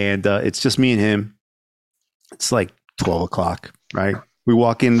and it's just me and him. It's like 12 o'clock, right? We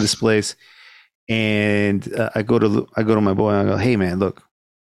walk into this place and I go to my boy and I go, "Hey man, look,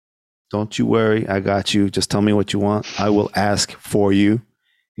 don't you worry. I got you. Just tell me what you want. I will ask for you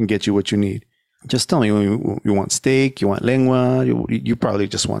and get you what you need. Just tell me you want steak, you want lengua, you probably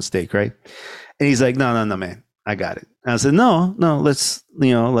just want steak, right?" And he's like, no, man, I got it. And I said, no, let's, I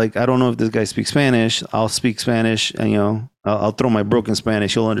don't know if this guy speaks Spanish. I'll speak Spanish and, I'll throw my broken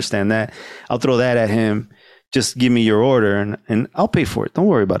Spanish. He'll understand that. I'll throw that at him. Just give me your order and I'll pay for it. Don't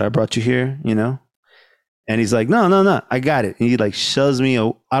worry about it. I brought you here, And he's like, no, I got it. And he like shoves me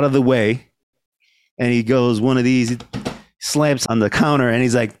out of the way. And he goes, one of these, slams on the counter and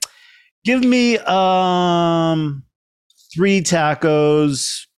he's like, "Give me 3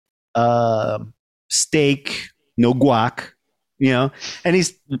 tacos, steak, no guac," and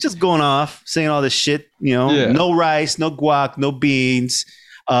he's just going off saying all this shit, no rice, no guac, no beans,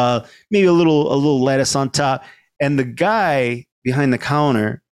 maybe a little lettuce on top. And the guy behind the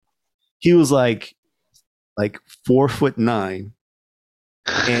counter, he was like 4'9",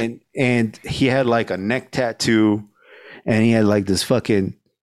 and he had like a neck tattoo, and he had like this fucking.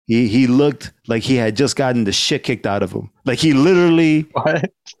 He looked like he had just gotten the shit kicked out of him. Like he literally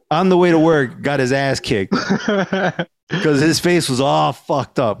on the way to work got his ass kicked because his face was all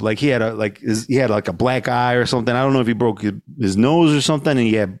fucked up. Like he had a black eye or something. I don't know if he broke his nose or something, and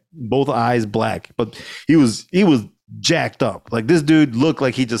he had both eyes black. But he was jacked up. Like this dude looked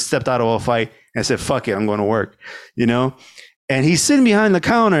like he just stepped out of a fight and said, "Fuck it, I'm going to work," And he's sitting behind the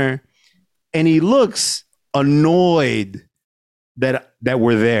counter, and he looks annoyed that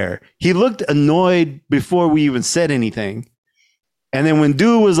we're there. He looked annoyed before we even said anything. And then when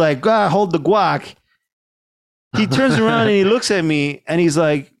dude was like, "God, hold the guac," he turns around and he looks at me and he's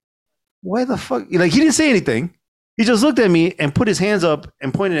like, "Why the fuck?" Like he didn't say anything. He just looked at me and put his hands up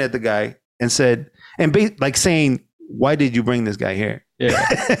and pointed at the guy and said, saying, "Why did you bring this guy here?"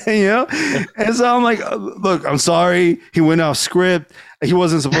 Yeah. And so I'm like, "Look, I'm sorry. He went off script. He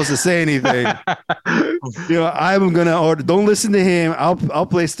wasn't supposed to say anything. I'm gonna order. Don't listen to him. I'll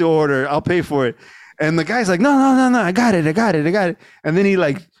place the order. I'll pay for it." And the guy's like, no, I got it. And then he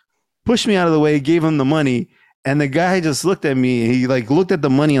like pushed me out of the way, gave him the money, and the guy just looked at me. He like looked at the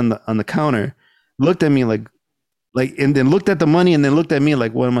money on the counter, looked at me like, and then looked at the money, and then looked at me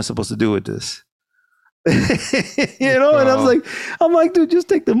like, "What am I supposed to do with this?" You know, and I'm like, dude, just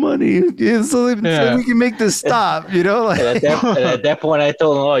take the money, so we can make this stop. You know, like, and at that point, I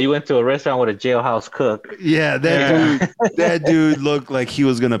told him, "Oh, you went to a restaurant with a jailhouse cook." Yeah, that dude looked like he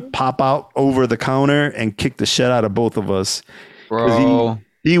was gonna pop out over the counter and kick the shit out of both of us. Bro,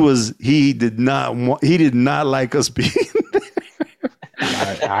 he did not like us being there.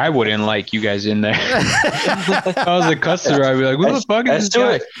 I wouldn't like you guys in there. If I was a customer, I'd be like, "What the fuck is this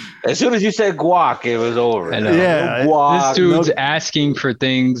guy?" As soon as you said guac, it was over. Yeah, no guac, this dude's asking for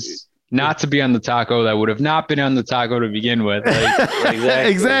things not to be on the taco that would have not been on the taco to begin with. Like,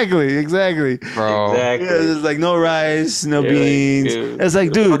 exactly, bro. Exactly. Yeah, there's like no rice, no beans. It's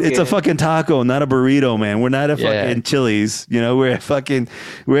like, dude, it's a fucking taco, not a burrito, man. We're not a fucking Chili's. You know, we're in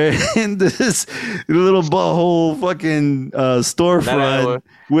this little butthole fucking storefront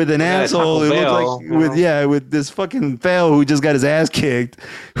with an asshole. It looks like with this fucking fail who just got his ass kicked,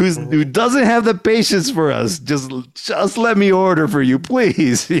 who doesn't have the patience for us. Just let me order for you,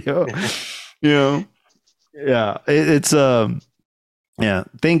 please. Yeah. It's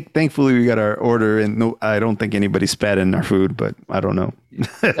thankfully we got our order, and no, I don't think anybody spat in our food, but I don't know.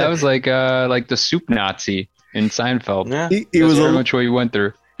 That was like the soup Nazi in Seinfeld. Yeah, he was very much what you went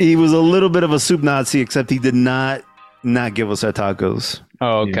through. He was a little bit of a soup Nazi, except he did not give us our tacos.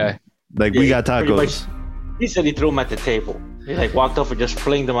 Oh, okay. Like we got tacos. He said he threw them at the table. He like walked up and just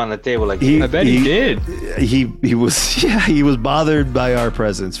flinged them on the table. Like I bet he did. He was bothered by our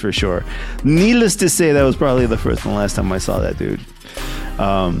presence for sure. Needless to say, that was probably the first and last time I saw that dude.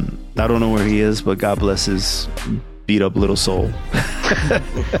 I don't know where he is, but God bless his beat up little soul.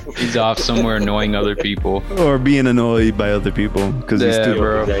 He's off somewhere annoying other people or being annoyed by other people because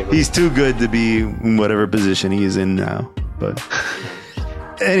he's too good to be in whatever position he is in now. But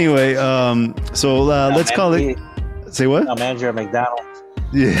anyway, so let's call it. Say what? A manager at McDonald's.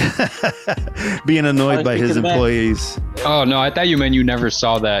 Yeah, being annoyed by his employees. Oh no, I thought you meant you never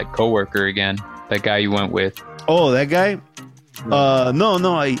saw that coworker again. That guy you went with. Oh, that guy.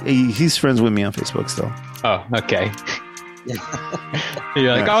 No, he's friends with me on Facebook still. Oh, okay.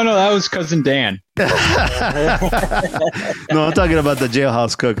 You're like, oh no, that was cousin Dan. No, I'm talking about the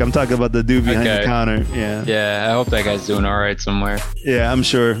jailhouse cook. I'm talking about the dude behind the counter. Yeah, I hope that guy's doing all right somewhere. Yeah, I'm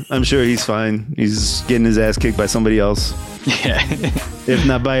sure he's fine. He's getting his ass kicked by somebody else. Yeah. If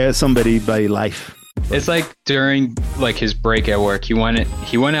not by somebody, by life. It's like during like his break at work, he went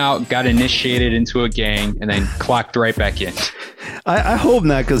out, got initiated into a gang, and then clocked right back in. I hope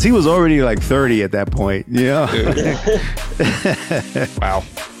not, because he was already like 30 at that point. Yeah. Wow.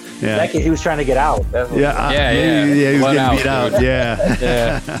 Yeah. That kid, he was trying to get out. He was getting beat out.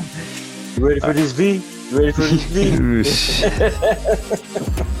 Yeah. You ready for this V?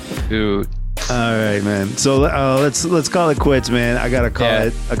 Dude. All right, man. So let's call it quits, man. I gotta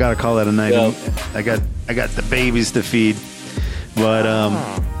call it a night. Yep. I got the babies to feed. But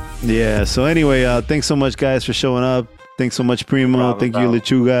yeah. So anyway, thanks so much, guys, for showing up. Thanks so much, Primo. Thank you,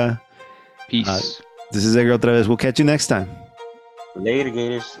 Lechuga. Peace. This is Edgar otra vez. We'll catch you next time. Later,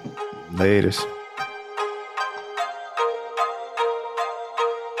 Gators. Laters.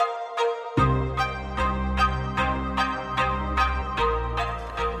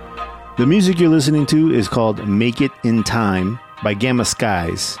 The music you're listening to is called Make It in Time by Gamma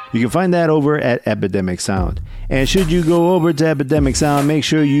Skies. You can find that over at Epidemic Sound. And should you go over to Epidemic Sound, make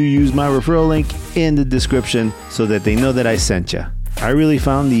sure you use my referral link in the description so that they know that I sent you. I really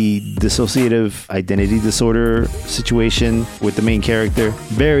found the dissociative identity disorder situation with the main character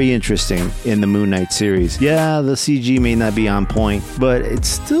very interesting in the Moon Knight series. Yeah, the CG may not be on point, but it's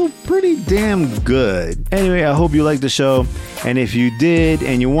still pretty damn good. Anyway, I hope you liked the show. And if you did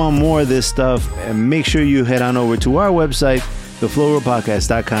and you want more of this stuff, make sure you head on over to our website,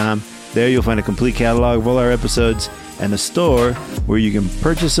 theflowrollpodcast.com. There you'll find a complete catalog of all our episodes and a store where you can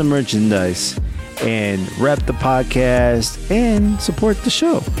purchase some merchandise and rep the podcast and support the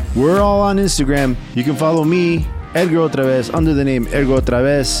show. We're all on Instagram. You can follow me, Edgar Otra Vez, under the name Edgar Otra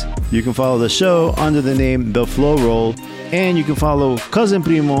Vez. You can follow the show under the name The Flow Roll. And you can follow Cousin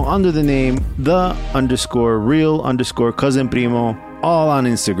Primo under the name _real_Cousin Primo, all on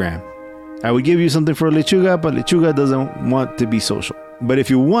Instagram. I would give you something for Lechuga, but Lechuga doesn't want to be social. But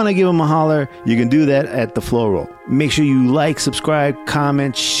if you want to give him a holler, you can do that at The Flow Roll. Make sure you like, subscribe,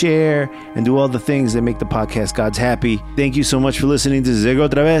 comment, share, and do all the things that make the podcast gods happy. Thank you so much for listening to Zego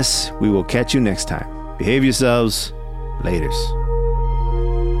Otra Vez. We will catch you next time. Behave yourselves. Laters.